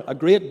more a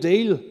great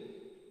deal,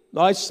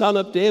 Thou son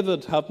of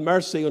David, have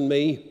mercy on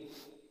me.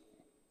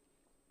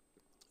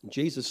 And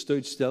Jesus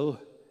stood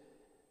still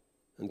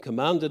and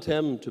commanded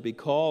him to be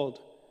called.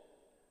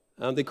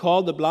 And they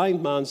called the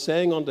blind man,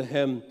 saying unto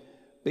him,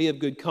 Be of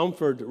good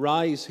comfort,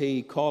 rise,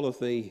 he calleth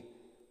thee.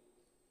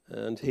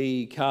 And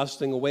he,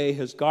 casting away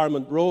his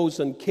garment, rose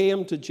and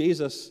came to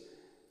Jesus.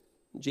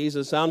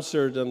 Jesus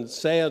answered and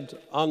said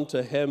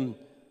unto him,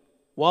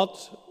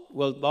 What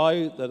wilt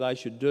thou that I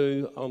should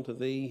do unto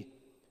thee?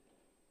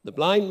 The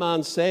blind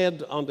man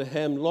said unto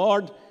him,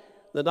 Lord,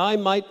 that I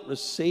might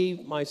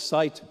receive my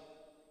sight.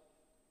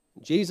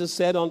 Jesus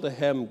said unto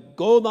him,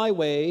 Go thy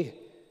way,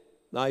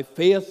 thy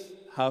faith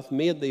hath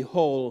made thee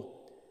whole.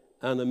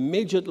 And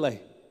immediately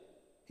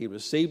he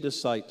received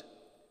his sight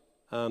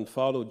and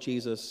followed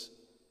Jesus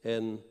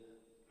in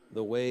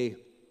the way.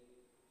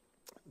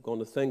 I'm going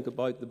to think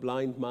about the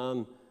blind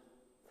man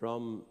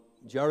from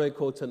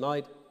Jericho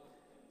tonight.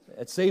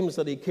 It seems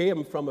that he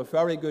came from a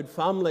very good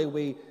family.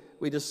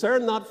 We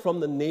discern that from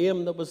the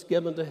name that was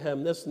given to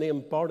him, this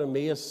name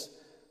Bartimaeus,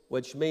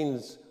 which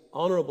means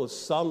honorable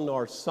son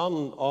or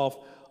son of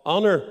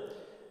honor.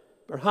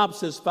 Perhaps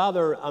his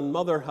father and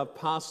mother have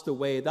passed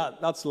away.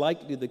 That's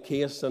likely the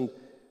case. And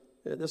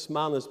this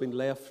man has been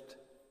left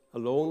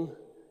alone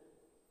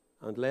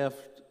and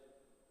left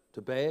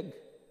to beg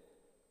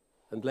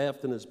and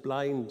left in his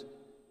blind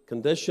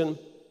condition.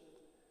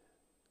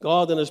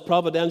 God, in his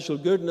providential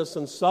goodness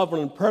and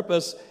sovereign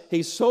purpose,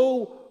 he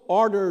so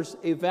orders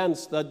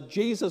events that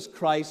Jesus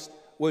Christ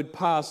would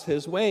pass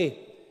his way.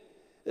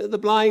 The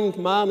blind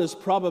man is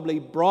probably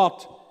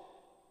brought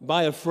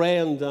by a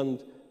friend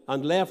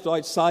and left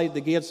outside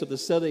the gates of the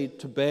city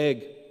to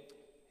beg.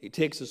 He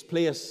takes his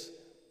place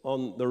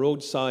on the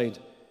roadside,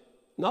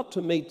 not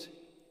to meet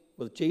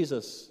with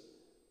Jesus,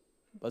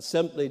 but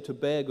simply to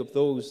beg of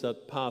those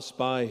that pass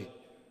by.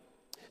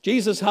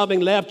 Jesus, having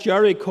left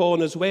Jericho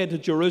on his way to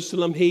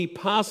Jerusalem, he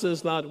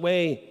passes that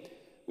way.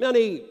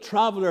 Many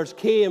travelers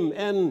came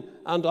in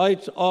and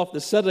out of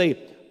the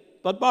city,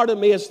 but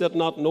Bartimaeus did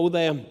not know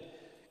them.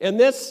 In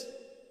this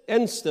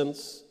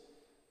instance,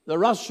 the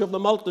rush of the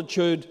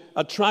multitude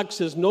attracts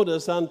his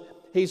notice, and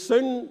he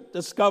soon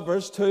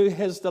discovers to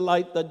his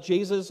delight that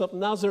Jesus of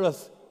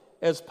Nazareth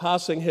is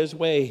passing his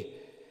way.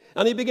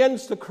 And he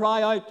begins to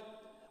cry out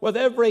with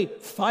every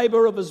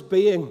fiber of his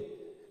being,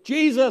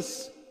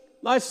 Jesus,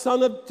 thou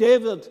son of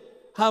David,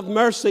 have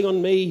mercy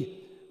on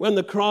me. When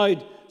the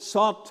crowd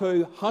sought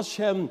to hush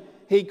him,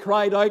 he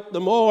cried out the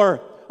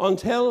more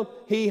until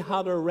he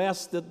had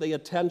arrested the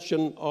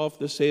attention of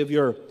the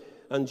Savior.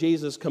 And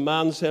Jesus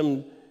commands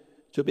him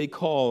to be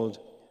called,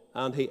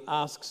 and he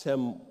asks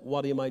him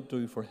what he might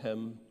do for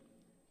him.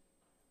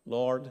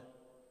 Lord,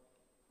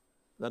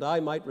 that I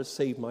might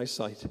receive my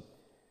sight.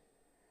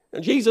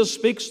 And Jesus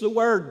speaks the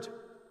word,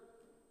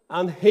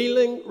 and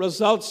healing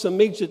results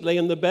immediately,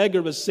 and the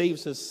beggar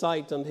receives his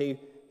sight, and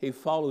he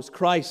follows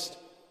Christ.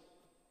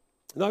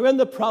 Now, in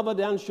the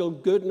providential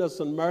goodness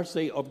and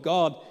mercy of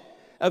God,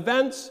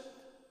 events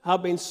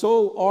have been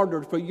so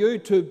ordered for you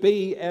to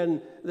be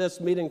in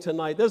this meeting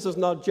tonight. This is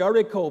not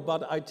Jericho,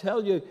 but I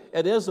tell you,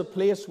 it is a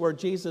place where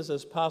Jesus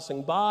is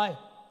passing by.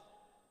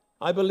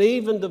 I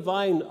believe in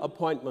divine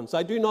appointments.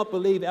 I do not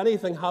believe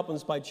anything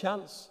happens by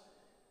chance.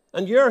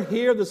 And you're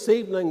here this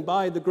evening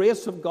by the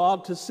grace of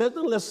God to sit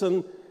and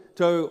listen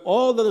to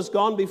all that has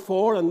gone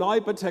before, and now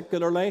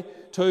particularly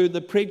to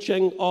the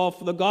preaching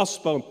of the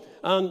gospel.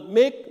 And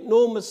make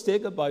no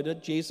mistake about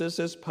it, Jesus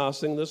is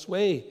passing this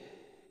way.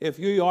 If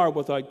you are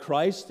without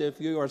Christ,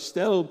 if you are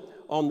still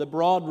on the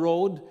broad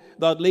road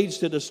that leads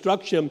to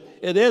destruction,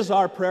 it is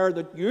our prayer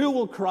that you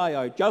will cry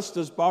out, just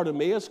as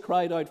Bartimaeus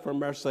cried out for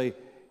mercy,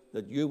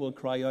 that you will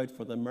cry out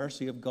for the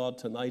mercy of God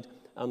tonight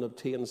and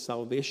obtain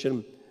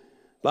salvation.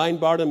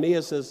 Blind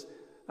Bartimaeus is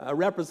a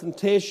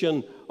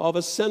representation of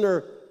a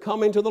sinner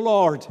coming to the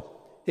Lord.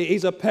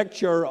 He's a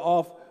picture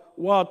of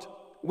what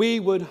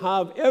we would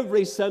have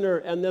every sinner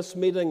in this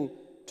meeting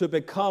to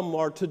become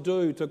or to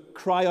do, to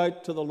cry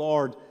out to the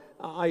Lord.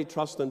 I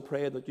trust and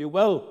pray that you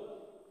will,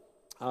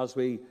 as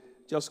we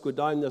just go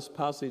down this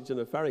passage in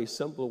a very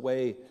simple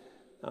way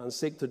and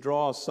seek to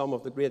draw some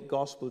of the great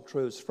gospel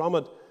truths from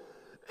it.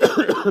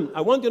 I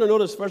want you to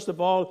notice, first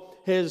of all,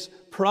 his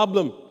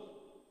problem.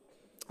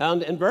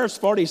 And in verse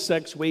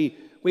 46, we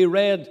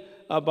read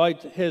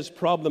about his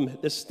problem,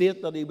 the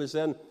state that he was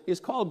in. He's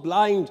called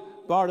blind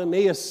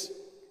Bartimaeus.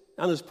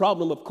 And his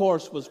problem, of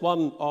course, was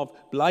one of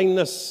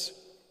blindness.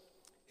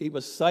 He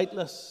was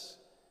sightless.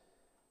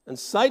 And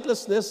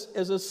sightlessness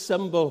is a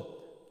symbol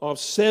of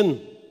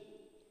sin.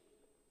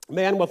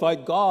 Men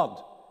without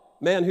God,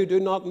 men who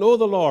do not know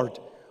the Lord,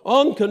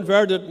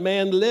 unconverted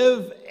men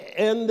live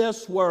in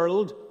this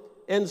world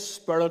in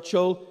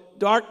spiritual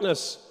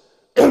darkness.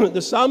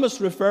 The psalmist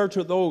referred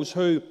to those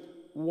who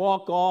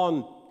walk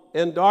on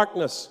in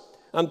darkness.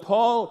 And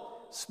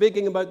Paul,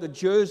 speaking about the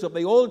Jews of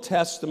the Old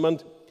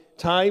Testament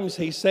times,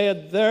 he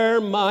said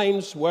their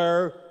minds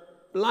were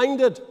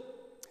blinded.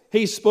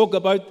 He spoke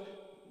about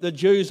the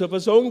Jews of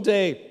his own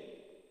day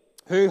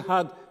who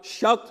had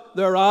shut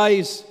their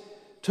eyes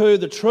to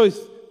the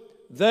truth.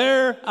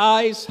 Their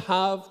eyes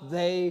have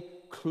they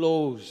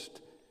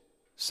closed,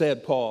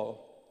 said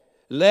Paul,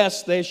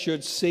 lest they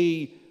should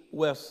see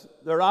with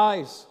their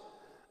eyes.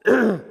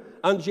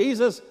 And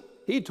Jesus,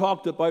 he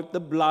talked about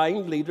the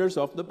blind leaders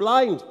of the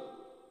blind.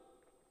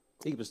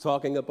 He was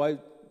talking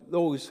about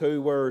those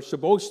who were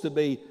supposed to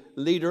be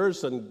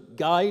leaders and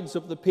guides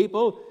of the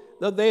people,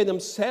 that they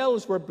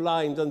themselves were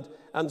blind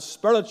and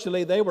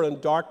spiritually they were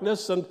in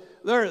darkness, and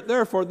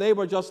therefore they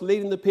were just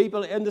leading the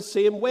people in the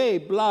same way,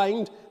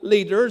 blind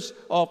leaders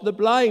of the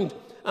blind.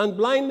 And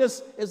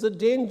blindness is a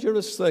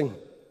dangerous thing.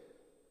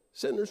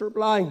 Sinners are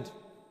blind,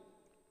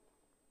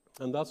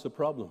 and that's the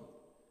problem.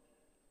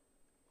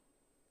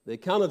 They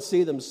cannot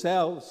see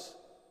themselves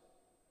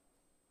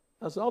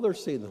as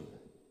others see them.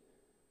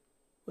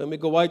 When we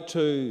go out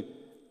to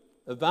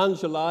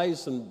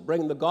evangelize and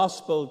bring the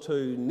gospel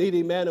to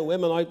needy men and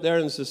women out there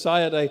in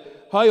society,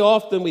 how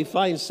often we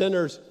find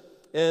sinners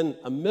in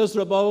a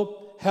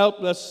miserable,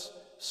 helpless,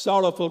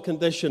 sorrowful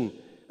condition.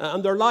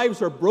 And their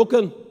lives are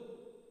broken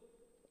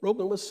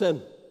with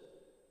sin.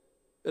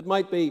 It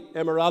might be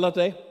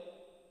immorality.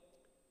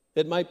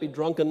 It might be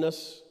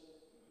drunkenness.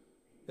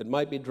 It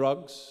might be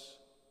drugs.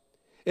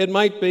 It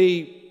might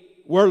be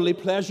worldly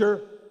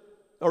pleasure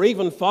or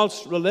even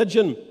false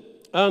religion.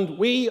 And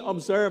we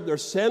observe their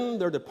sin,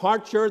 their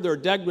departure, their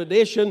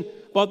degradation,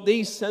 but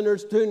these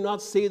sinners do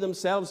not see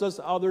themselves as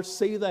others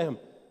see them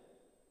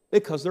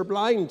because they're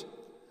blind.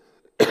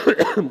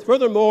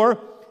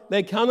 Furthermore,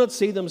 they cannot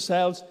see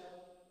themselves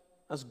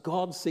as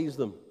God sees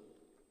them.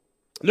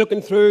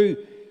 Looking through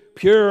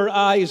pure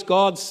eyes,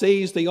 God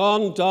sees the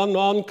undone,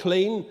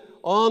 unclean,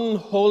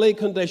 unholy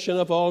condition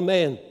of all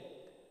men.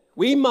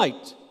 We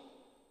might,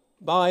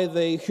 by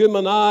the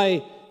human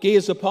eye,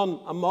 gaze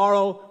upon a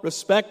moral,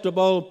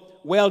 respectable,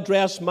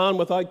 well-dressed man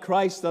without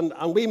Christ, and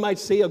we might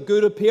see a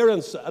good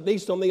appearance, at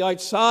least on the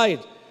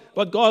outside.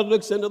 But God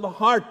looks into the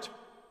heart.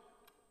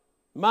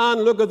 Man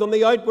looketh on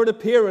the outward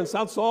appearance.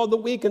 That's all that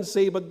we can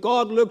see. But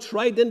God looks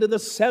right into the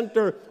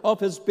center of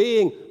his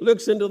being,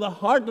 looks into the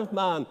heart of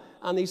man,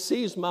 and he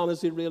sees man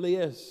as he really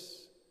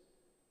is.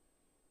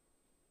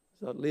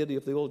 That lady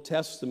of the Old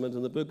Testament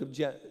in the book of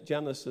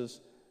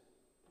Genesis,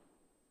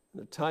 in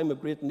a time of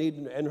great need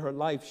in her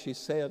life, she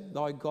said,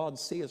 "Thou, God,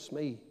 seest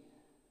me."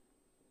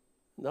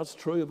 And that's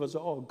true of us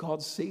all.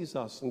 God sees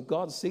us, and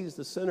God sees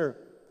the sinner.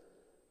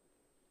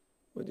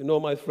 But you know,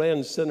 my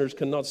friends, sinners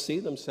cannot see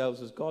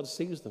themselves as God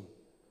sees them,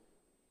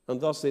 and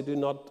thus they do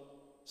not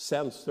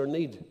sense their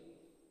need.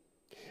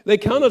 They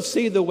cannot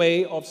see the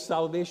way of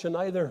salvation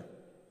either.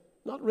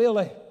 Not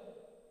really.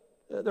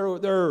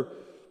 Their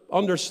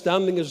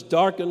understanding is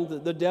darkened.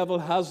 The devil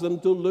has them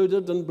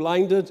deluded and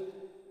blinded.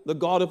 The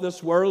god of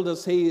this world,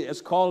 as he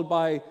is called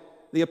by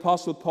the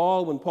Apostle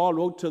Paul, when Paul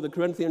wrote to the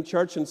Corinthian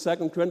church in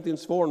 2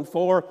 Corinthians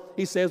 4:4,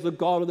 he says, "The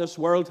god of this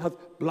world hath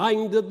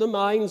blinded the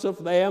minds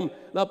of them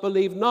that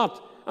believe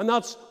not." And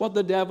that's what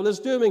the devil is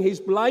doing. He's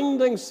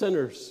blinding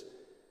sinners,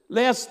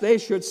 lest they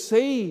should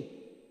see,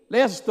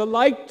 lest the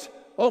light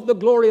of the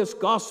glorious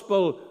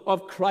gospel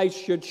of Christ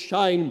should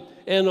shine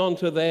in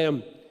unto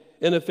them.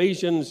 In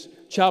Ephesians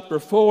chapter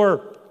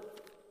 4,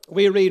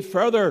 we read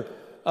further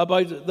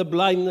about the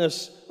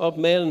blindness of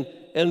men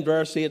in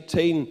verse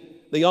 18.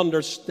 The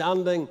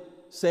understanding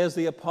says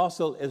the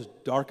apostle, is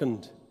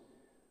darkened.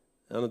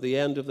 And at the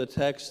end of the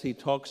text, he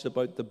talks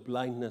about the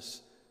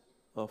blindness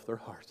of their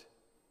heart.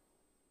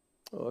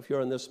 Oh, if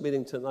you're in this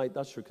meeting tonight,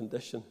 that's your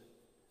condition.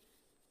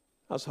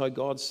 That's how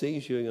God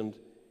sees you, and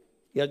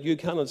yet you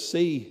cannot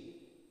see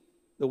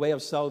the way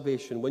of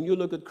salvation. When you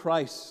look at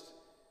Christ,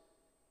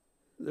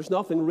 there's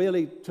nothing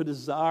really to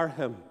desire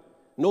him.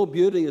 No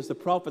beauty, as the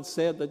prophet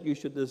said, that you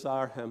should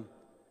desire him.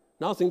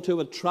 Nothing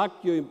to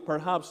attract you,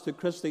 perhaps, to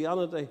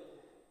Christianity.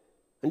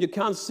 And you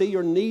can't see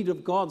your need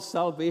of God's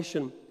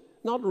salvation.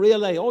 Not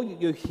really. Oh,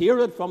 you hear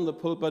it from the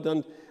pulpit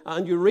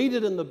and you read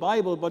it in the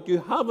Bible, but you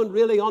haven't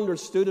really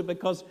understood it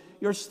because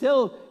you're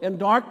still in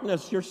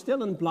darkness. You're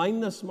still in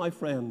blindness, my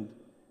friend.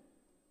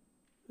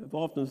 I've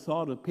often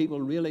thought if people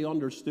really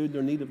understood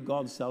their need of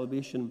God's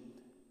salvation,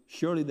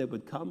 surely they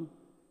would come.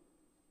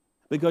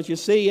 Because you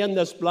see, in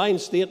this blind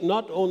state,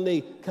 not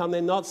only can they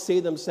not see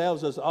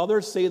themselves as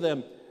others see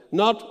them,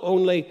 not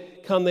only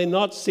can they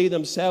not see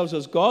themselves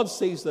as God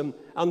sees them,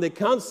 and they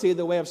can't see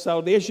the way of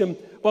salvation,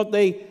 but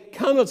they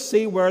cannot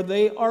see where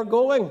they are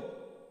going.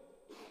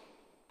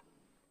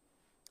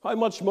 How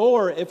much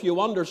more, if you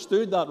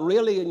understood that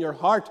really in your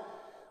heart,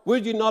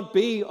 would you not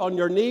be on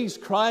your knees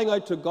crying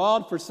out to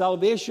God for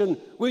salvation?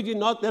 Would you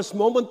not this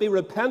moment be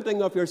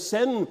repenting of your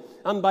sin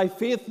and by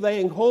faith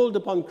laying hold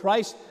upon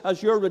Christ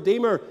as your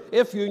Redeemer?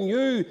 If you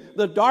knew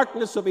the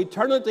darkness of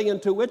eternity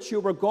into which you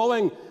were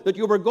going, that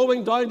you were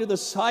going down to the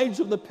sides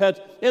of the pit,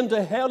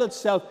 into hell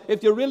itself,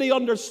 if you really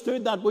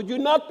understood that, would you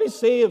not be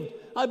saved?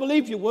 I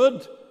believe you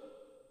would.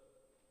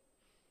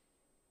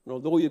 And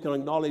although you can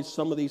acknowledge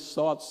some of these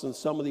thoughts and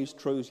some of these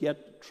truths,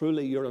 yet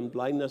truly you're in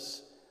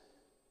blindness.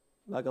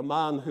 Like a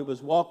man who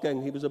was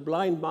walking, he was a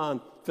blind man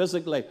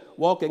physically,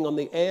 walking on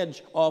the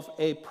edge of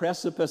a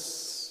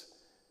precipice.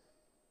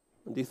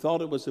 And he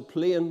thought it was a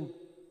plane.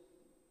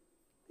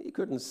 He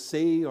couldn't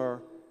see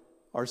or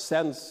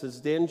sense his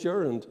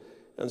danger,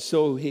 and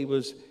so he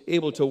was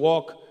able to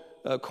walk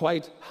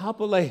quite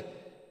happily.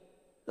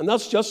 And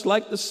that's just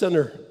like the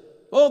sinner.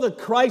 Oh, that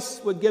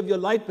Christ would give you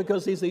light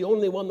because he's the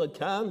only one that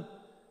can.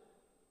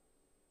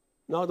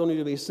 Not only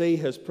do we see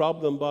his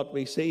problem, but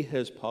we see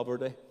his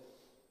poverty.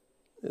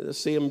 The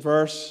same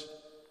verse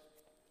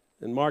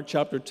in Mark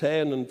chapter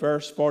 10 and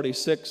verse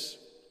 46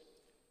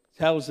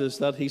 tells us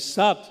that he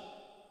sat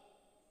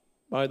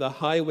by the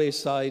highway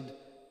side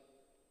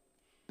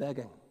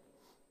begging.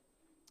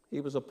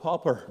 He was a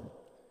pauper.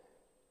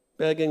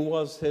 Begging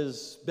was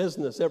his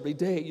business every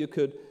day. You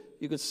could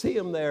see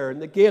him there in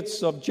the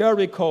gates of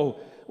Jericho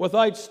with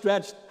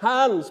outstretched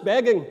hands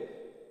begging.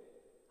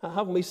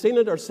 Haven't we seen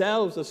it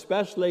ourselves,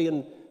 especially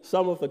in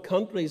some of the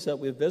countries that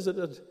we've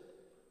visited?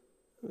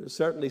 We've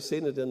certainly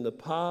seen it in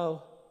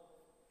Nepal.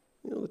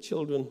 You know, the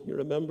children, you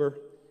remember,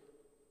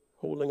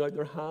 holding out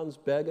their hands,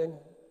 begging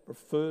for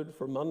food,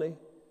 for money.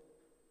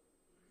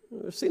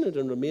 We've seen it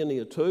in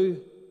Romania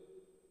too.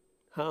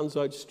 Hands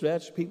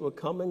outstretched, people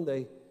coming,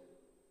 they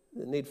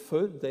need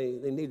food, they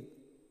need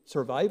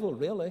survival,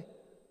 really.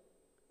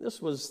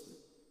 This was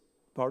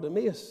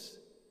Bartimaeus.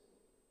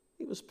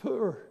 He was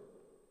poor.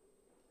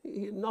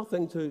 He had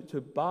nothing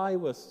to buy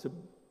with, to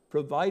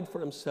provide for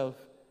himself.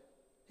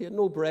 He had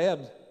no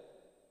bread.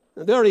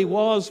 And there he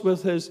was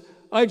with his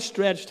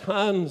outstretched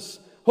hands,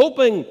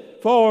 hoping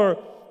for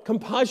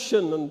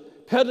compassion and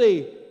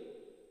pity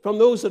from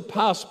those that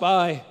pass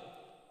by.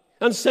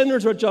 And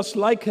sinners are just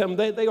like him.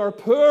 They are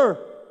poor.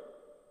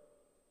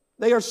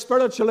 They are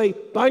spiritually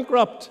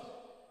bankrupt.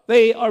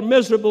 They are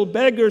miserable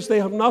beggars. They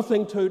have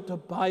nothing to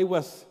buy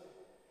with.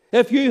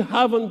 If you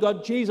haven't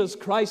got Jesus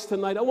Christ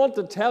tonight, I want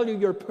to tell you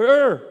you're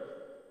poor.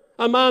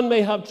 A man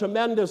may have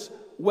tremendous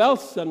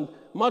wealth and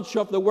much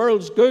of the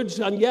world's goods,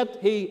 and yet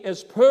he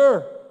is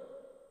poor.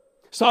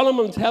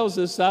 Solomon tells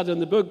us that in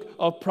the book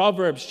of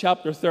Proverbs,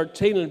 chapter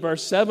 13 and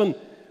verse 7,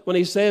 when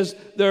he says,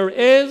 "There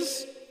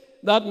is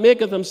that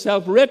maketh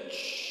himself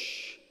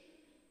rich,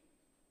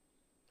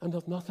 and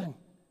hath nothing."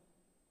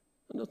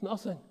 And hath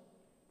nothing.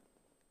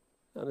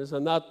 And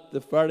isn't that the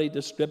very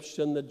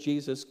description that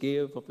Jesus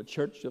gave of the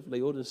church of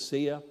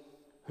Laodicea,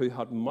 who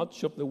had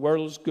much of the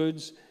world's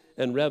goods?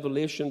 In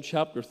Revelation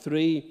chapter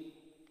 3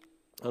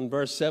 and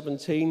verse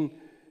 17,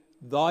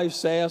 "Thou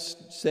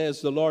sayest,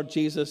 says the Lord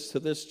Jesus to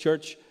this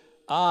church,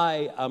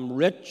 I am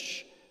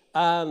rich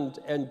and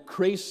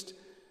increased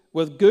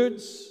with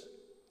goods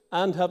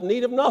and have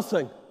need of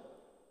nothing."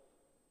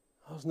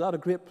 Oh, isn't that a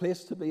great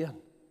place to be in?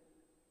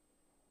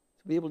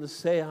 To be able to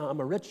say, I'm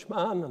a rich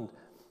man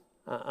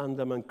and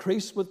I'm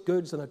increased with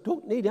goods and I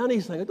don't need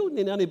anything. I don't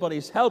need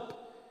anybody's help.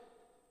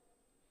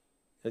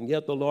 And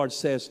yet the Lord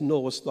says,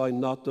 "Knowest thou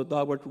not that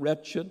thou art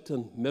wretched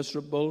and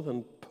miserable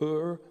and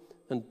poor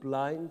and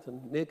blind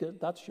and naked?"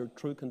 That's your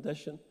true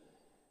condition.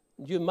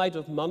 You might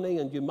have money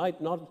and you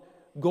might not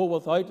go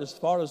without as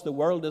far as the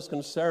world is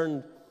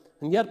concerned.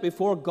 And yet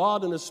before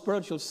God in a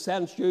spiritual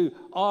sense, you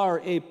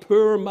are a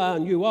poor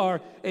man. You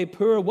are a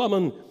poor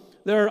woman.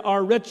 There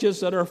are riches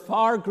that are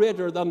far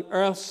greater than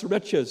earth's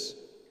riches.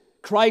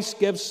 Christ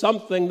gives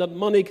something that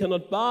money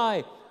cannot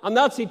buy, and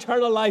that's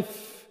eternal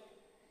life.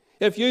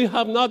 If you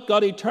have not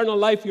got eternal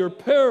life, you're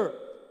poor.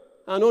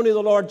 And only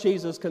the Lord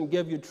Jesus can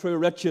give you true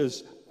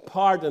riches,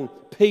 pardon,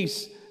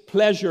 peace,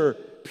 pleasure,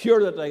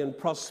 purity, and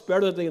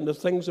prosperity in the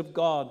things of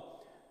God.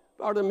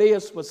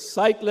 Bartimaeus was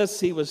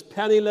sightless, he was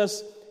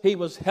penniless, he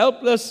was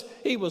helpless,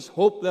 he was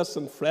hopeless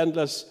and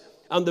friendless.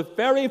 And the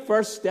very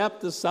first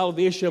step to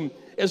salvation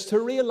is to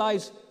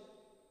realize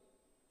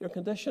your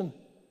condition,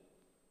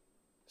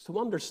 is to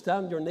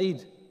understand your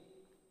need.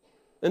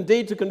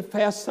 Indeed, to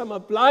confess, I'm a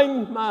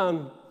blind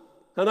man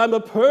and I'm a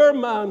poor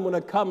man when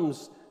it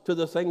comes to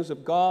the things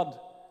of God.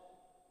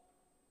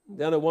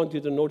 Then I want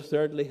you to note,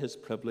 thirdly, his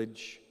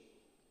privilege.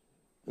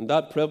 And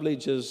that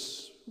privilege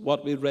is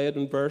what we read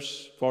in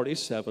verse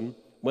 47.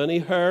 When he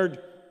heard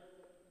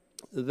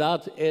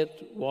that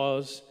it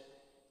was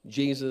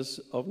Jesus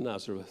of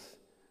Nazareth.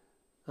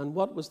 And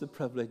what was the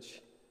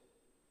privilege?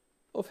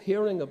 Of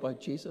hearing about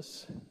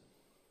Jesus.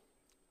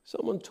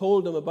 Someone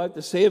told him about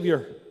the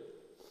Savior.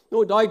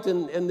 No doubt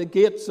in the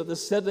gates of the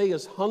city,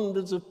 as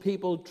hundreds of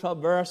people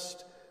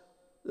traversed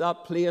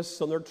that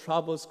place on their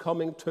travels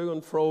coming to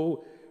and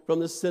fro from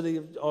the city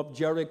of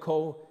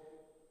Jericho,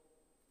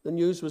 the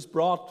news was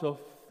brought of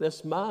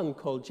this man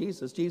called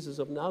Jesus, Jesus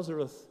of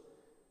Nazareth.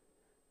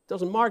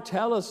 Doesn't Mark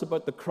tell us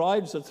about the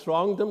crowds that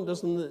thronged him?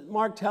 Doesn't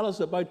Mark tell us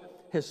about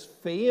his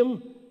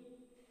fame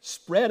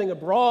spreading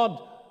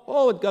abroad?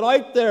 Oh, it got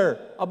out there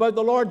about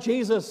the Lord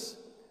Jesus.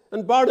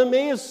 And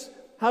Bartimaeus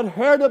had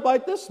heard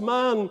about this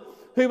man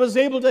who was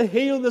able to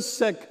heal the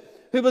sick,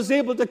 who was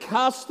able to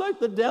cast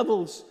out the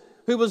devils,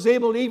 who was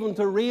able even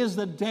to raise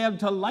the dead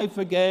to life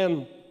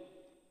again.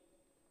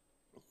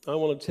 I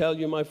want to tell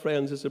you, my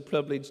friends, it's a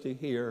privilege to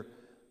hear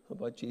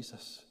about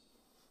Jesus.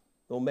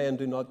 Though men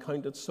do not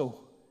count it so.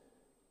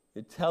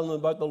 You tell them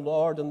about the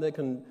Lord and they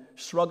can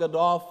shrug it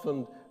off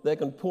and they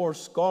can pour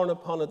scorn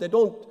upon it. They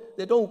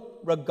don't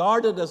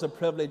regard it as a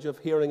privilege of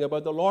hearing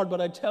about the Lord, but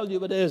I tell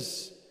you it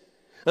is.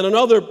 And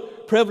another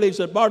privilege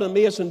that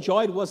Bartimaeus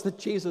enjoyed was that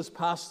Jesus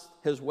passed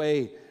his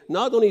way.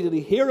 Not only did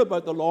he hear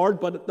about the Lord,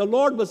 but the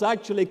Lord was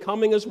actually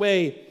coming his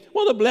way.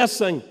 What a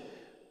blessing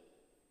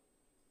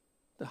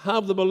to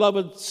have the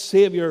beloved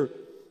Savior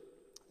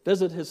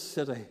visit his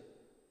city.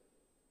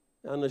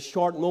 And a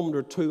short moment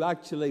or two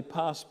actually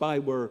passed by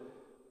where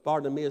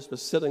Bartimaeus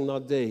was sitting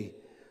that day.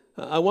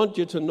 I want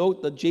you to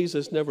note that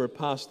Jesus never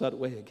passed that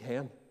way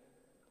again.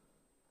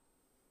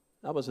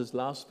 That was his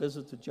last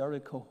visit to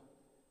Jericho.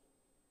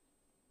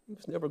 He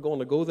was never going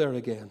to go there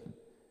again.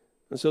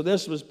 And so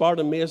this was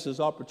Bartimaeus'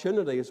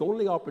 opportunity, his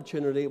only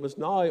opportunity. It was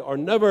now or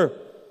never.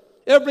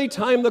 Every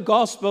time the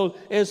gospel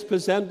is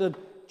presented,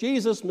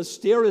 Jesus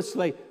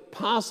mysteriously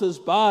passes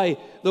by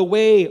the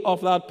way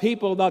of that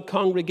people, that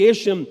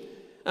congregation.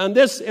 And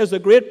this is a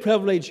great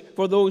privilege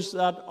for those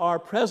that are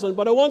present.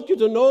 But I want you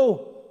to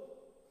know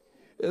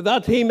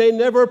that he may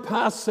never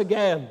pass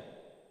again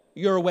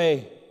your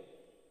way.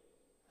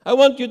 I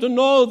want you to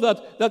know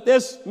that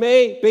this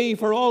may be,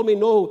 for all we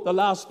know, the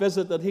last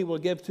visit that he will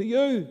give to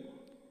you.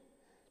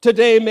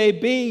 Today may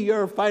be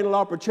your final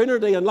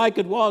opportunity, and like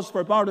it was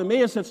for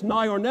Bartimaeus, it's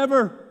now or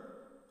never.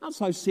 That's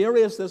how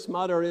serious this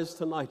matter is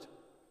tonight.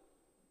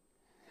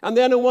 And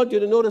then I want you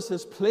to notice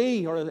his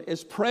plea or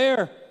his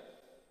prayer.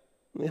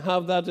 We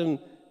have that in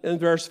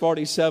verse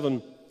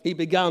 47. He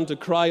began to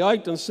cry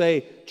out and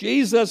say,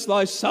 Jesus,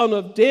 thou son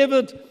of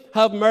David,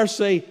 have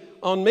mercy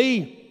on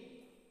me.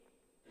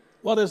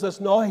 What is this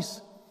noise?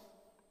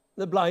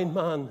 The blind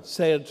man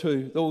said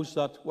to those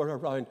that were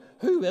around,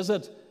 who is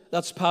it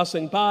that's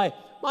passing by?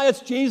 Why,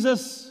 it's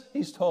Jesus,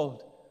 he's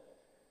told.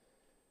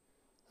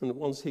 And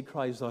once he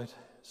cries out,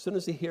 as soon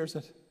as he hears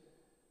it,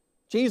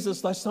 Jesus,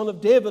 thou son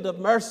of David, have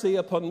mercy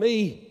upon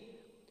me.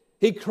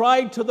 He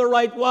cried to the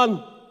right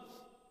one,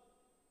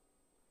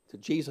 to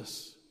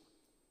Jesus.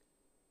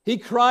 He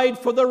cried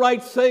for the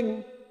right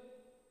thing,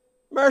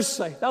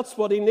 mercy. That's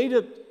what he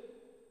needed.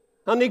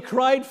 And he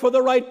cried for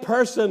the right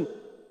person,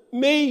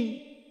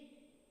 me.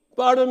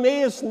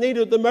 Bartimaeus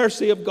needed the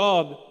mercy of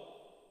God.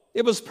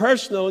 It was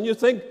personal, and you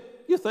think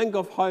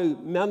of how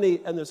many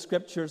in the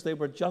scriptures they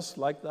were just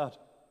like that.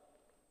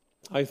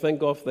 I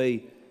think of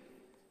the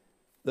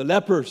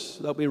lepers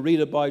that we read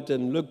about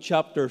in Luke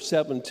chapter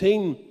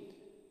 17,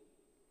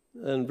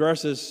 and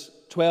verses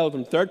 12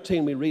 and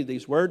 13, we read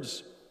these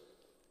words.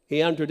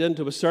 He entered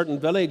into a certain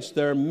village.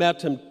 There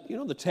met him,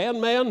 the 10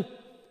 men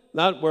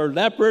that were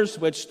lepers,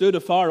 which stood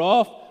afar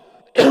off.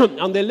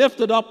 And they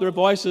lifted up their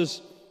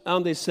voices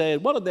and they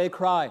said, what did they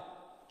cry?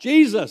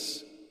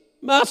 Jesus,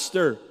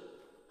 Master,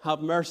 have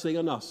mercy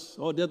on us.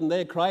 Oh, didn't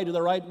they cry to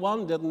the right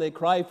one? Didn't they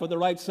cry for the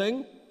right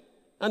thing?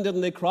 And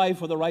didn't they cry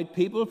for the right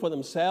people, for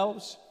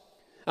themselves?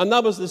 And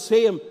that was the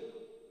same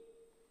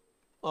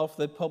of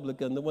the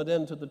publican that went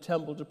into the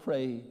temple to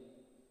pray.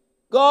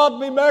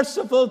 God, be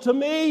merciful to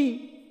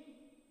me,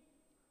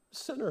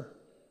 sinner.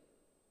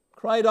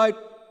 Cried out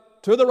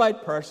to the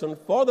right person,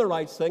 for the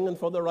right thing, and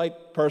for the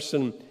right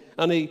person.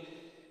 And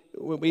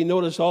we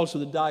notice also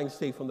the dying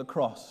thief on the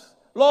cross.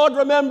 Lord,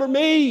 remember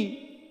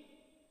me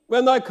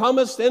when thou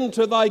comest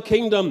into thy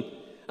kingdom.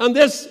 And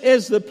this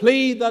is the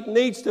plea that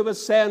needs to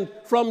ascend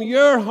from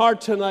your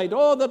heart tonight.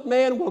 Oh, that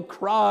men will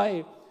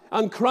cry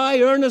and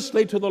cry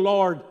earnestly to the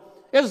Lord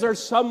Is there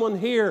someone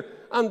here,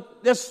 and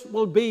this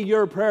will be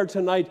your prayer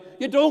tonight?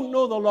 You don't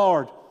know the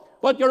Lord,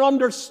 but you're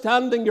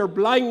understanding your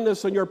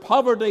blindness and your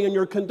poverty and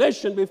your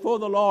condition before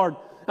the Lord,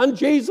 and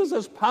Jesus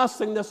is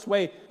passing this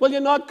way. Will you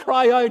not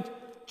cry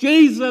out,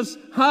 Jesus,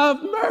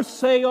 have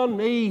mercy on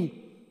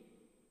me?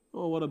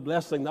 Oh, what a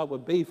blessing that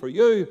would be for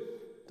you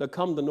to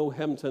come to know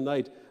him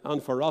tonight,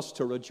 and for us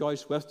to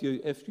rejoice with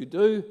you if you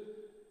do.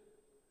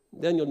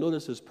 Then you'll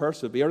notice his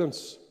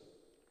perseverance.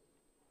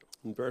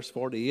 In verse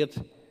 48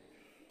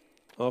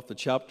 of the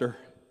chapter,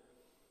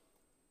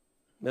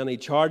 many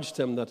charged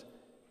him that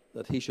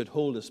he should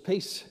hold his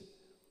peace.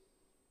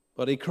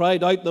 But he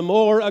cried out the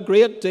more a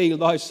great deal,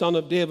 Thou Son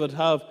of David,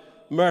 have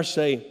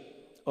mercy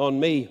on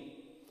me.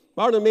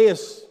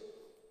 Bartimaeus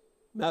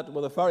met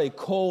with a very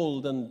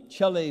cold and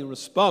chilly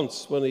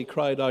response when he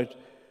cried out.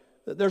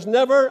 There's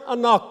never a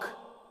knock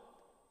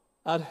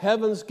at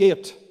heaven's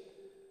gate,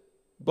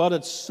 but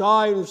it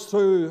sounds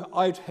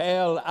throughout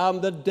hell,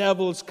 and the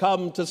devils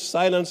come to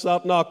silence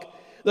that knock.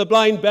 The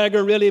blind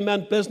beggar really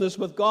meant business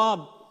with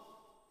God.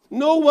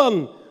 No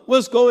one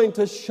was going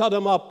to shut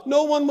him up.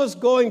 No one was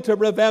going to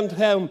prevent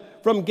him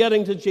from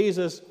getting to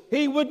Jesus.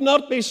 He would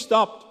not be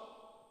stopped.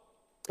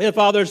 If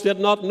others did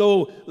not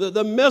know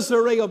the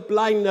misery of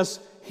blindness,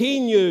 he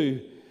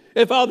knew.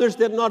 If others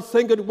did not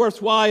think it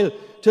worthwhile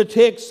to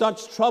take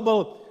such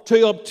trouble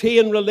to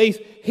obtain relief,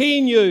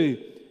 he knew.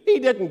 He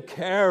didn't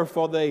care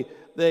for the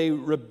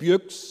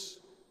rebukes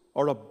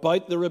or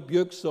about the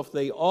rebukes of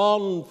the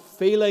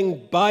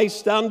unfeeling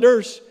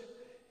bystanders.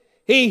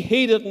 He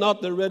heeded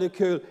not the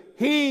ridicule.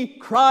 He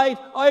cried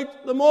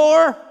out the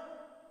more.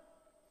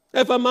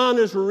 If a man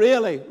is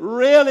really,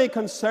 really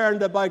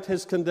concerned about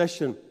his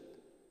condition,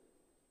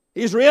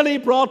 he's really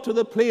brought to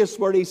the place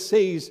where he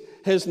sees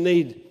his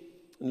need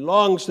and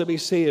longs to be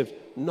saved,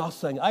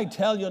 nothing, I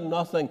tell you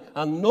nothing,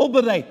 and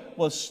nobody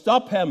will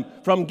stop him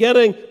from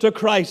getting to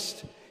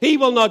Christ. He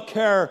will not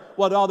care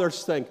what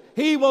others think.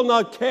 He will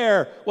not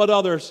care what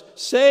others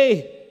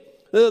say.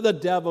 The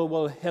devil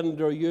will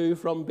hinder you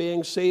from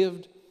being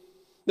saved.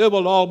 There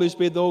will always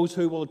be those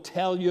who will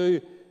tell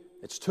you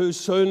it's too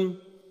soon,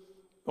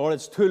 or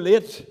it's too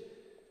late,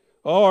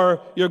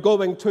 or you're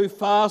going too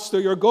fast,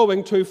 or you're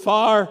going too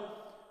far.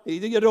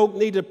 You don't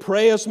need to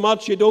pray as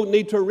much. You don't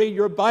need to read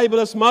your Bible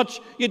as much.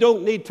 You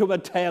don't need to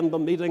attend the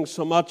meetings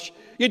so much.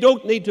 You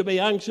don't need to be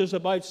anxious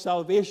about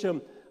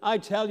salvation. I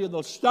tell you,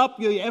 they'll stop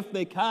you if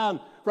they can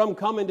from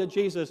coming to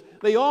Jesus.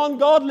 The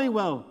ungodly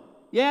will.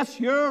 Yes,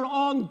 your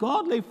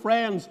ungodly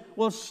friends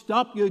will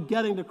stop you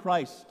getting to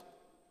Christ.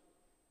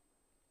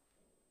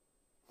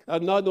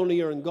 And not only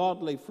your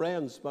ungodly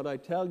friends, but I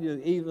tell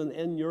you, even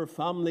in your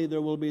family,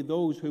 there will be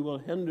those who will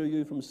hinder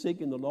you from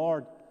seeking the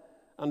Lord.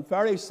 And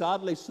very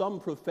sadly, some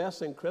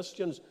professing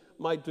Christians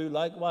might do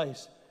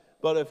likewise.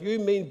 But if you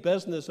mean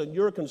business and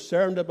you're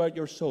concerned about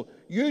your soul,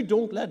 you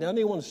don't let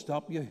anyone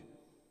stop you.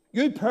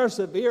 You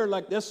persevere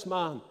like this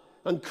man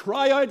and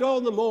cry out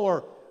all the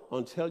more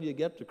until you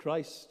get to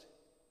Christ.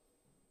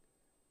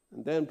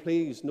 And then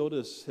please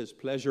notice his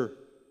pleasure.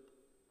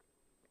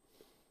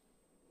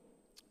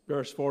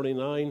 Verse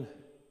 49,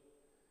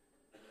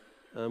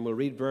 and we'll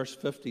read verse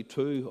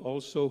 52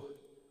 also.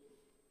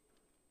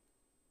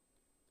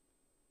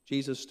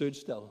 Jesus stood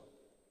still,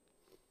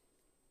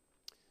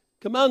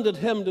 commanded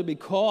him to be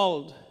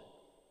called.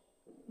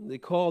 They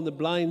called the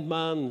blind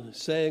man,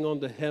 saying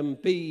unto him,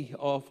 Be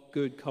of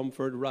good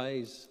comfort,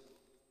 rise,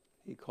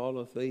 he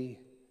calleth thee.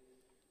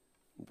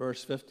 In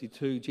verse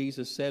 52,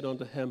 Jesus said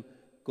unto him,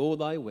 Go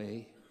thy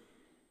way,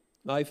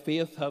 thy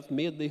faith hath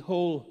made thee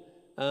whole.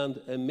 And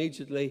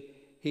immediately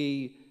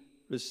he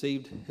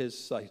received his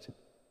sight.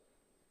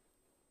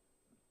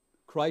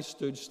 Christ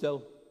stood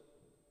still.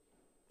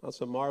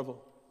 That's a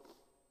marvel.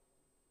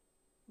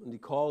 And he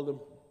called him.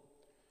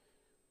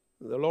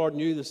 The Lord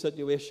knew the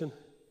situation.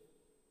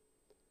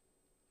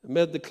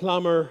 Amid the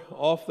clamor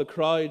of the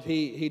crowd,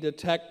 he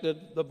detected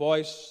the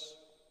voice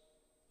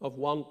of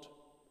want.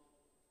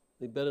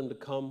 He bid him to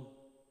come.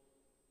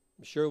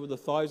 I'm sure with the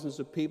thousands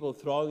of people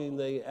thronging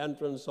the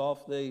entrance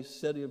of the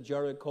city of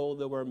Jericho,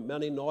 there were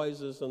many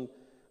noises and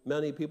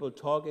many people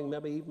talking,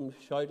 maybe even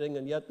shouting,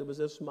 and yet there was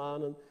this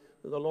man, and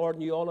the Lord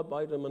knew all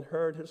about him and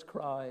heard his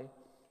cry.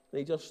 And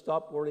he just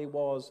stopped where he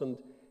was, and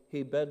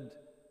he bid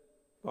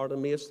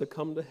Bartimaeus to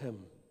come to him.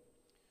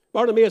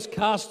 Bartimaeus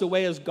cast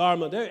away his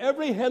garment.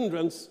 Every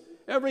hindrance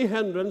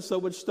that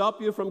would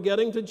stop you from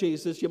getting to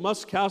Jesus, you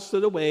must cast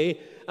it away.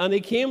 And he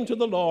came to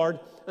the Lord,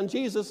 and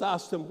Jesus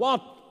asked him,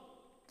 What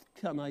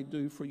can I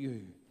do for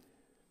you?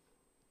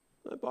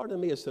 Now,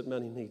 Bartimaeus had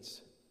many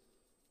needs.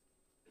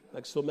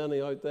 Like so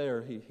many out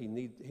there, he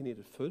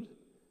needed food.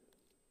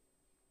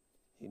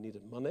 He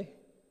needed money.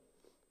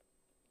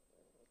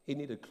 He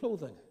needed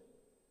clothing.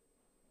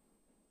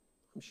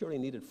 I'm sure he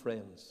needed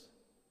friends.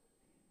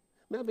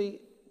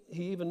 Maybe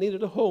he even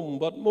needed a home,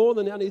 but more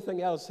than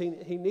anything else, he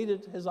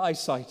needed his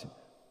eyesight.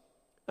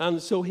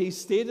 And so he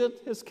stated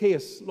his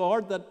case,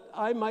 Lord, that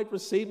I might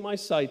receive my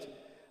sight.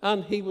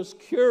 And he was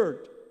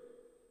cured.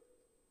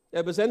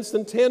 It was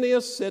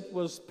instantaneous, it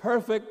was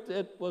perfect,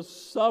 it was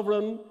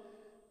sovereign,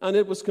 and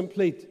it was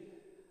complete.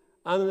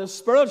 And in a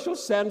spiritual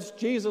sense,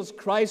 Jesus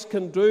Christ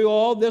can do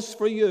all this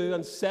for you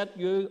and set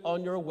you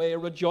on your way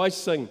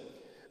rejoicing.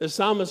 The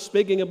psalmist,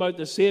 speaking about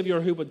the Savior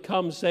who would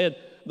come, said,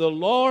 "The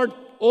Lord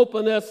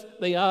openeth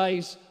the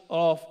eyes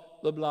of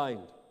the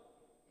blind."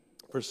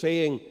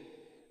 Foreseeing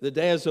the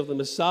days of the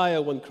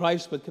Messiah when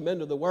Christ would come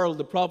into the world,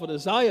 the prophet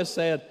Isaiah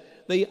said,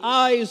 "The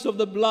eyes of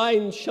the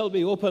blind shall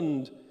be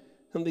opened,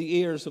 and the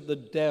ears of the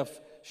deaf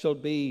shall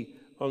be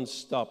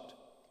unstopped."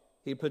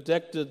 He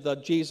predicted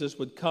that Jesus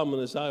would come in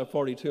Isaiah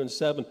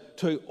 42:7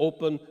 to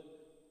open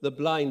the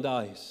blind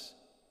eyes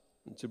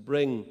and to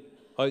bring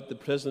out the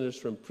prisoners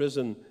from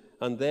prison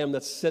and them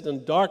that sit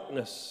in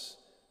darkness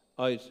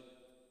out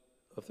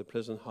of the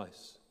prison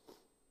house.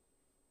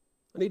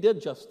 And he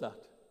did just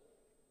that.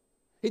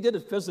 He did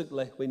it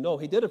physically, we know.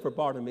 He did it for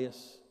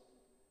Bartimaeus.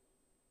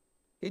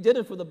 He did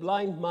it for the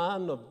blind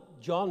man of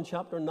John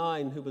chapter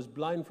 9 who was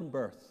blind from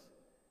birth.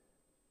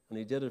 And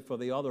he did it for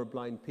the other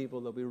blind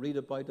people that we read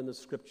about in the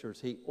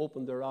Scriptures. He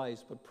opened their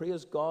eyes. But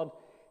praise God,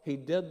 he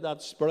did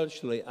that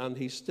spiritually, and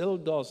he still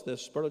does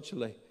this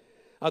spiritually.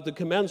 At the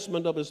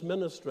commencement of his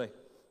ministry,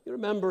 you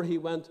remember he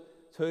went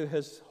to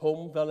his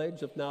home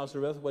village of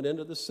Nazareth, went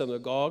into the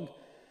synagogue,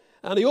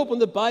 and he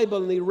opened the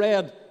Bible and he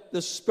read,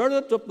 "The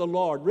Spirit of the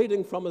Lord,"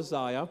 reading from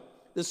Isaiah,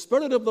 "The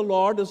Spirit of the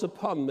Lord is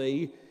upon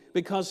me,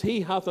 because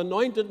he hath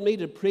anointed me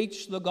to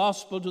preach the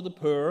gospel to the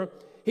poor.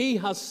 He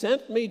has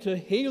sent me to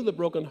heal the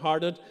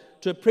brokenhearted,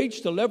 to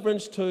preach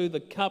deliverance to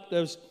the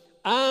captives,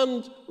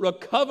 and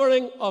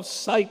recovering of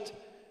sight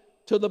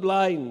to the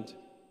blind,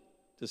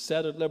 to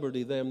set at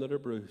liberty them that are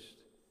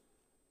bruised."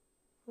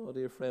 Oh,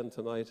 dear friend,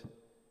 tonight,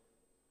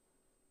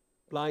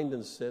 blind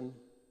in sin,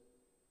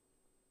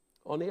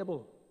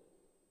 unable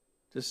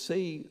to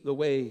see the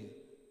way,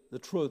 the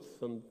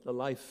truth, and the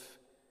life,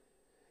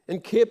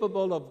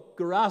 incapable of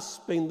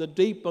grasping the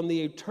deep and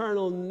the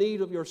eternal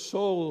need of your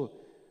soul,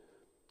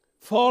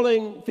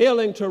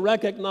 failing to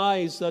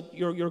recognize that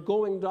you're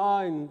going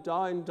down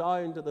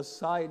to the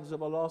sides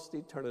of a lost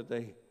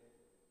eternity.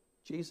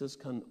 Jesus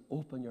can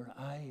open your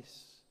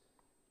eyes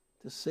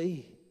to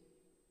see.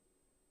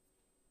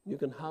 You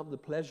can have the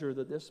pleasure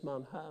that this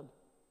man had.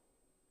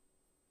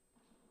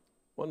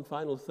 One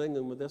final thing,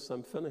 and with this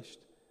I'm finished.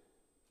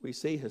 We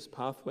see his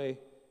pathway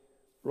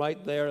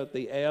right there at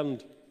the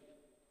end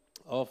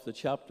of the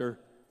chapter.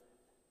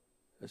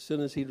 As soon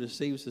as he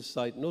receives his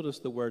sight, notice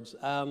the words,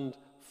 "and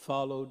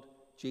followed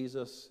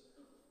Jesus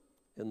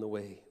in the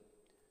way."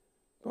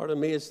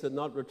 Bartimaeus did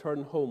not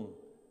return home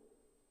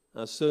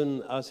as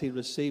soon as he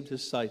received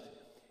his sight.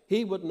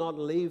 He would not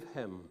leave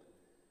him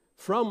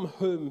from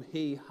whom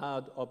he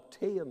had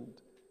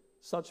obtained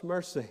such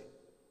mercy.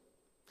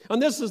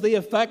 And this is the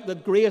effect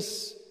that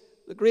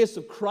the grace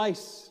of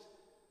Christ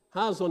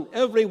has on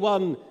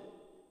everyone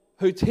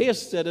who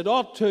tastes it. It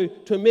ought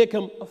to make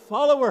him a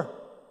follower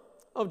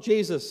of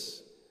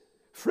Jesus,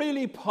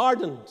 freely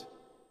pardoned.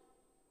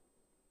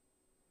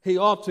 He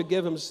ought to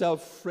give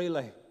himself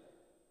freely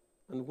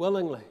and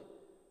willingly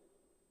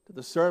to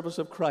the service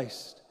of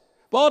Christ.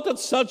 Bought at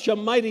such a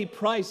mighty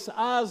price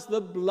as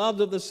the blood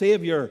of the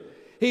Savior,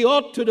 he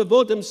ought to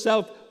devote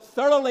himself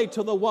thoroughly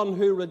to the one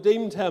who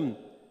redeemed him.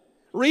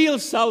 Real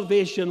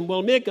salvation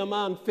will make a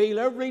man feel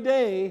every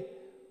day,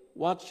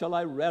 "What shall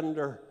I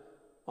render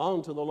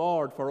unto the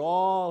Lord for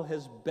all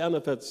his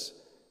benefits?"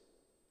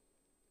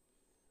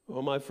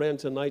 Oh, my friend,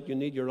 tonight you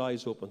need your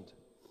eyes opened.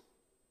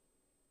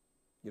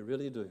 You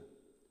really do.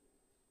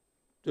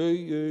 Do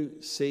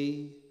you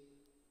see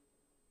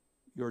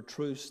your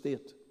true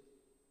state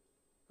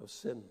of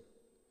sin?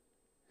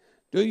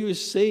 Do you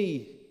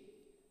see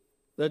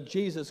that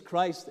Jesus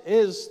Christ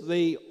is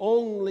the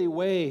only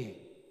way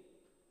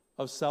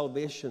of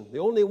salvation, the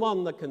only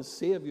one that can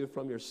save you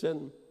from your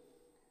sin?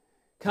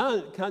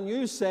 Can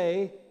you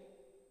say,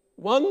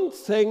 "One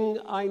thing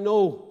I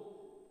know,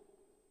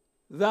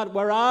 that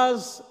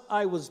whereas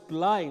I was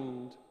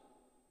blind,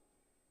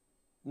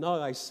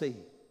 now I see"?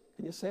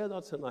 Can you say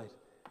that tonight?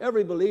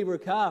 Every believer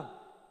can.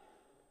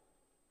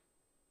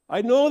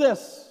 I know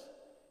this.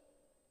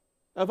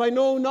 If I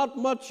know not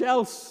much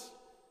else,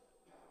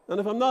 and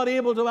if I'm not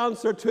able to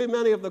answer too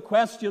many of the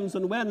questions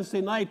on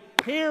Wednesday night,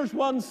 here's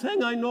one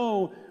thing I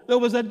know. There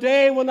was a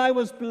day when I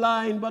was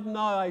blind, but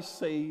now I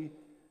see.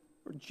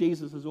 For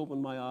Jesus has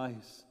opened my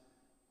eyes,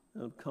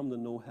 and I've come to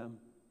know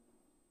him.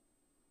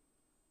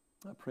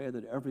 I pray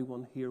that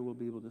everyone here will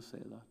be able to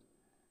say that.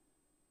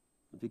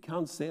 If you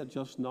can't say it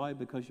just now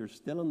because you're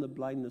still in the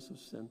blindness of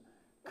sin,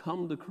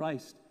 come to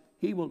Christ.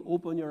 He will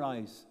open your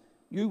eyes.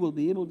 You will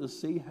be able to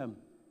see him.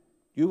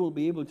 You will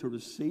be able to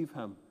receive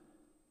him.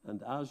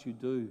 And as you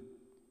do,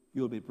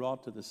 you'll be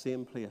brought to the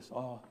same place.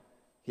 Oh,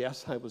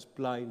 yes, I was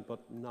blind,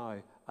 but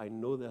now I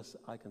know this.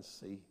 I can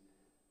see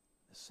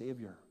the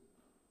Savior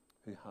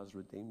who has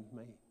redeemed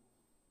me.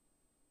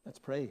 Let's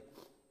pray.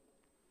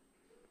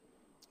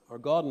 Our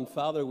God and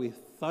Father, we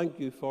thank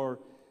you for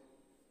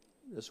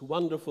this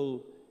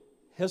wonderful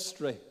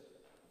history,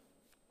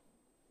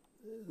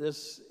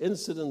 this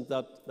incident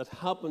that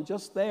happened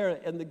just there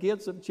in the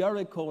gates of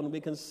Jericho, and we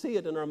can see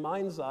it in our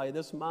mind's eye,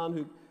 this man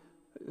who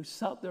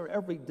sat there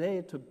every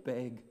day to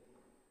beg.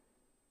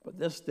 But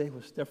this day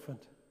was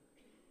different.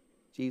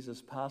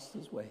 Jesus passed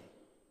his way.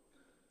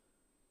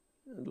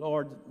 And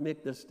Lord,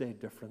 make this day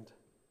different.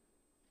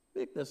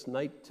 Make this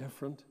night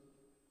different.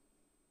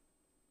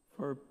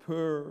 For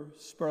poor,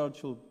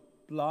 spiritual,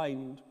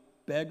 blind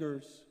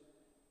beggars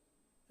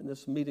in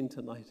this meeting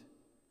tonight,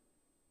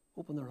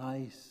 open their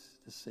eyes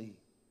to see.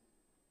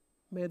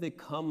 May they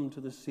come to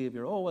the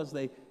Savior. Oh, as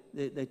they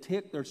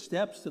take their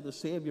steps to the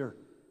Savior,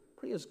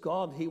 praise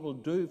God, he will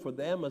do for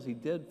them as he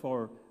did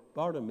for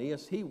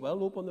Bartimaeus. He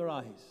will open their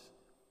eyes,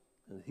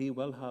 and he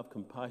will have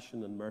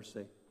compassion and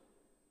mercy.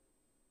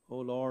 Oh,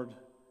 Lord,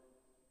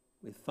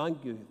 we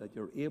thank you that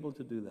you're able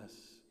to do this.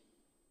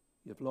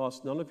 You've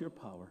lost none of your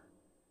power.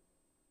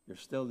 You're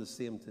still the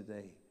same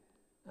today.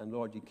 And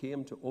Lord, you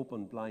came to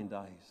open blind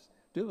eyes.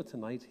 Do it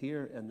tonight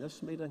here in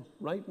this meeting,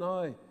 right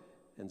now,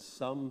 in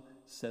some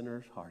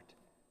sinner's heart,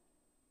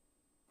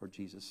 for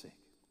Jesus' sake.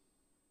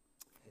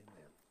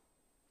 Amen.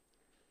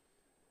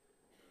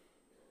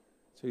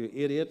 So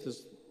 88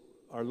 is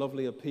our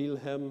lovely appeal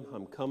hymn,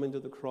 I'm coming to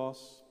the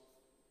cross.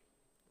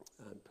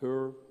 I'm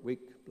poor,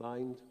 weak,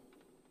 blind.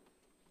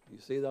 You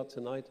see that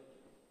tonight?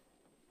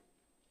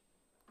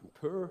 I'm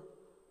poor,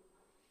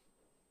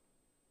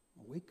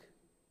 I'm weak,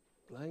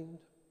 blind.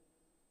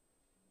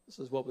 This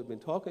is what we've been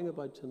talking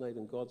about tonight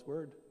in God's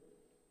Word.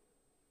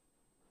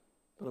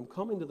 But I'm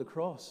coming to the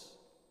cross.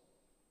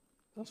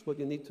 That's what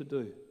you need to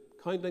do.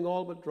 Counting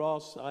all but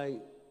dross, I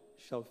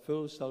shall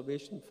full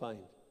salvation find.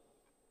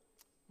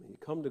 When you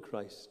come to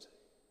Christ,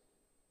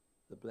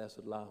 the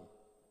blessed Lamb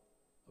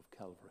of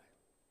Calvary.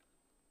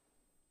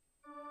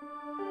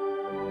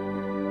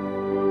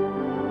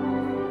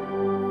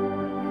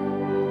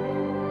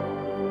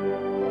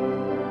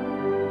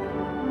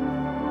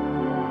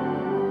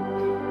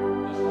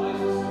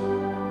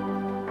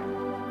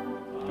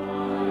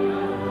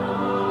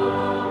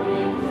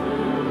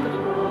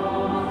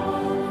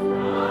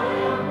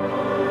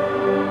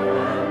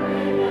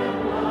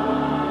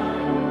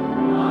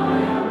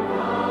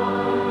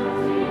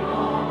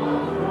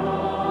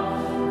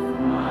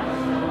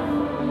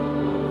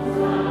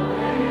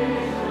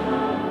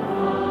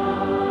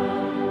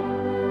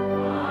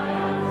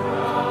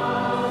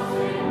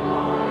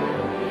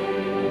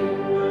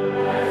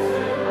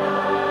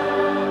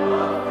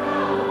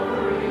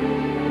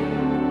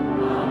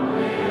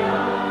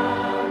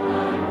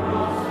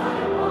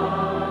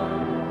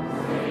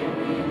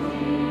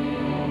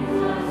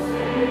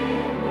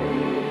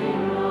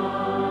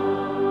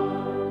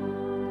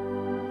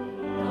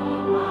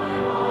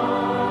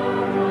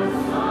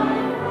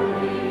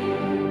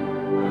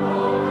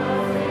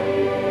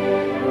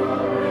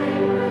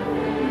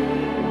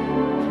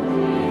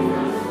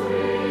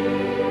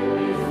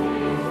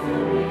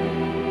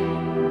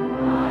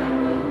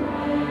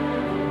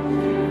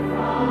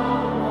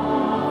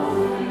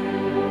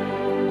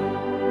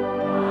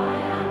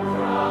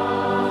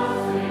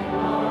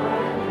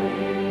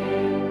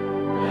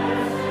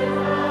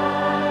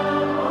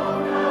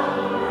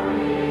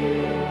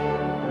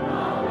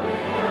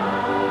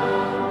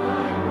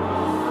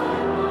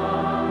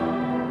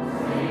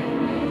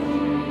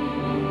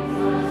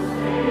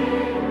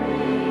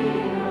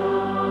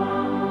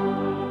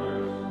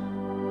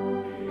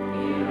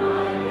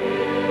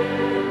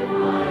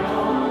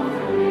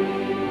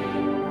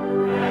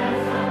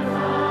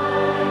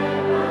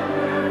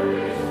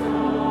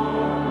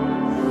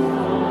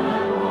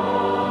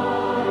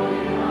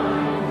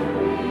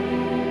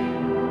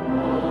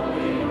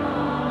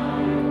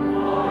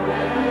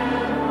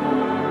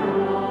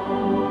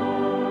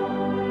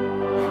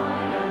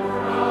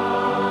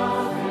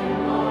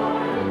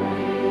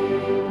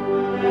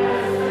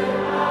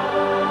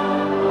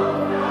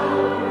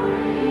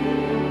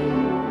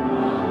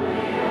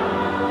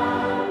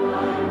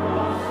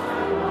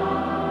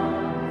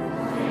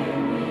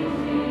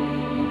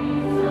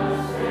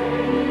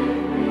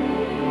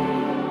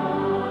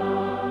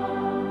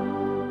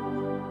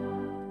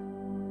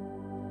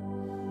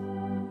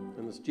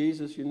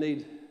 Jesus you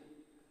need.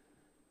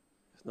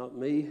 It's not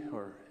me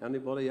or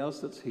anybody else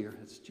that's here.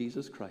 It's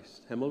Jesus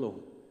Christ, him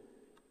alone.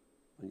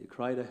 When you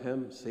cry to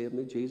him, save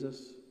me,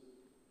 Jesus.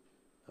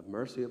 Have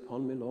mercy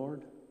upon me,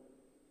 Lord.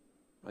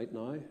 Right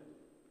now.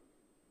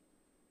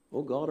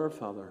 Oh God, our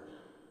Father,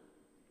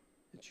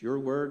 it's your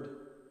word.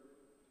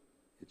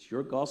 It's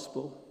your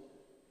gospel.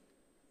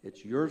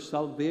 It's your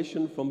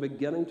salvation from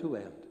beginning to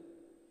end.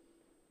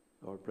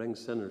 Lord, bring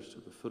sinners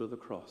to the foot of the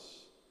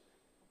cross.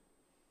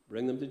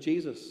 Bring them to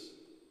Jesus.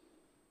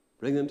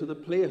 Bring them to the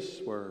place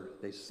where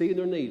they see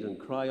their need and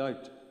cry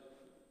out,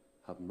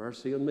 have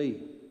mercy on me.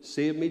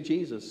 Save me,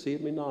 Jesus. Save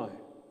me now.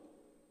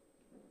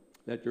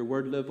 Let your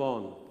word live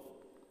on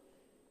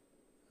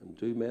and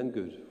do men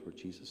good for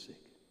Jesus' sake.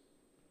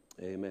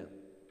 Amen.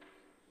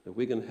 If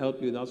we can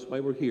help you, that's why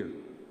we're here.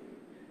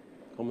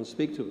 Come and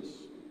speak to us.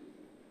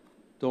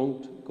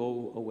 Don't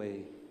go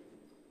away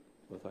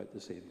without the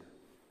Savior.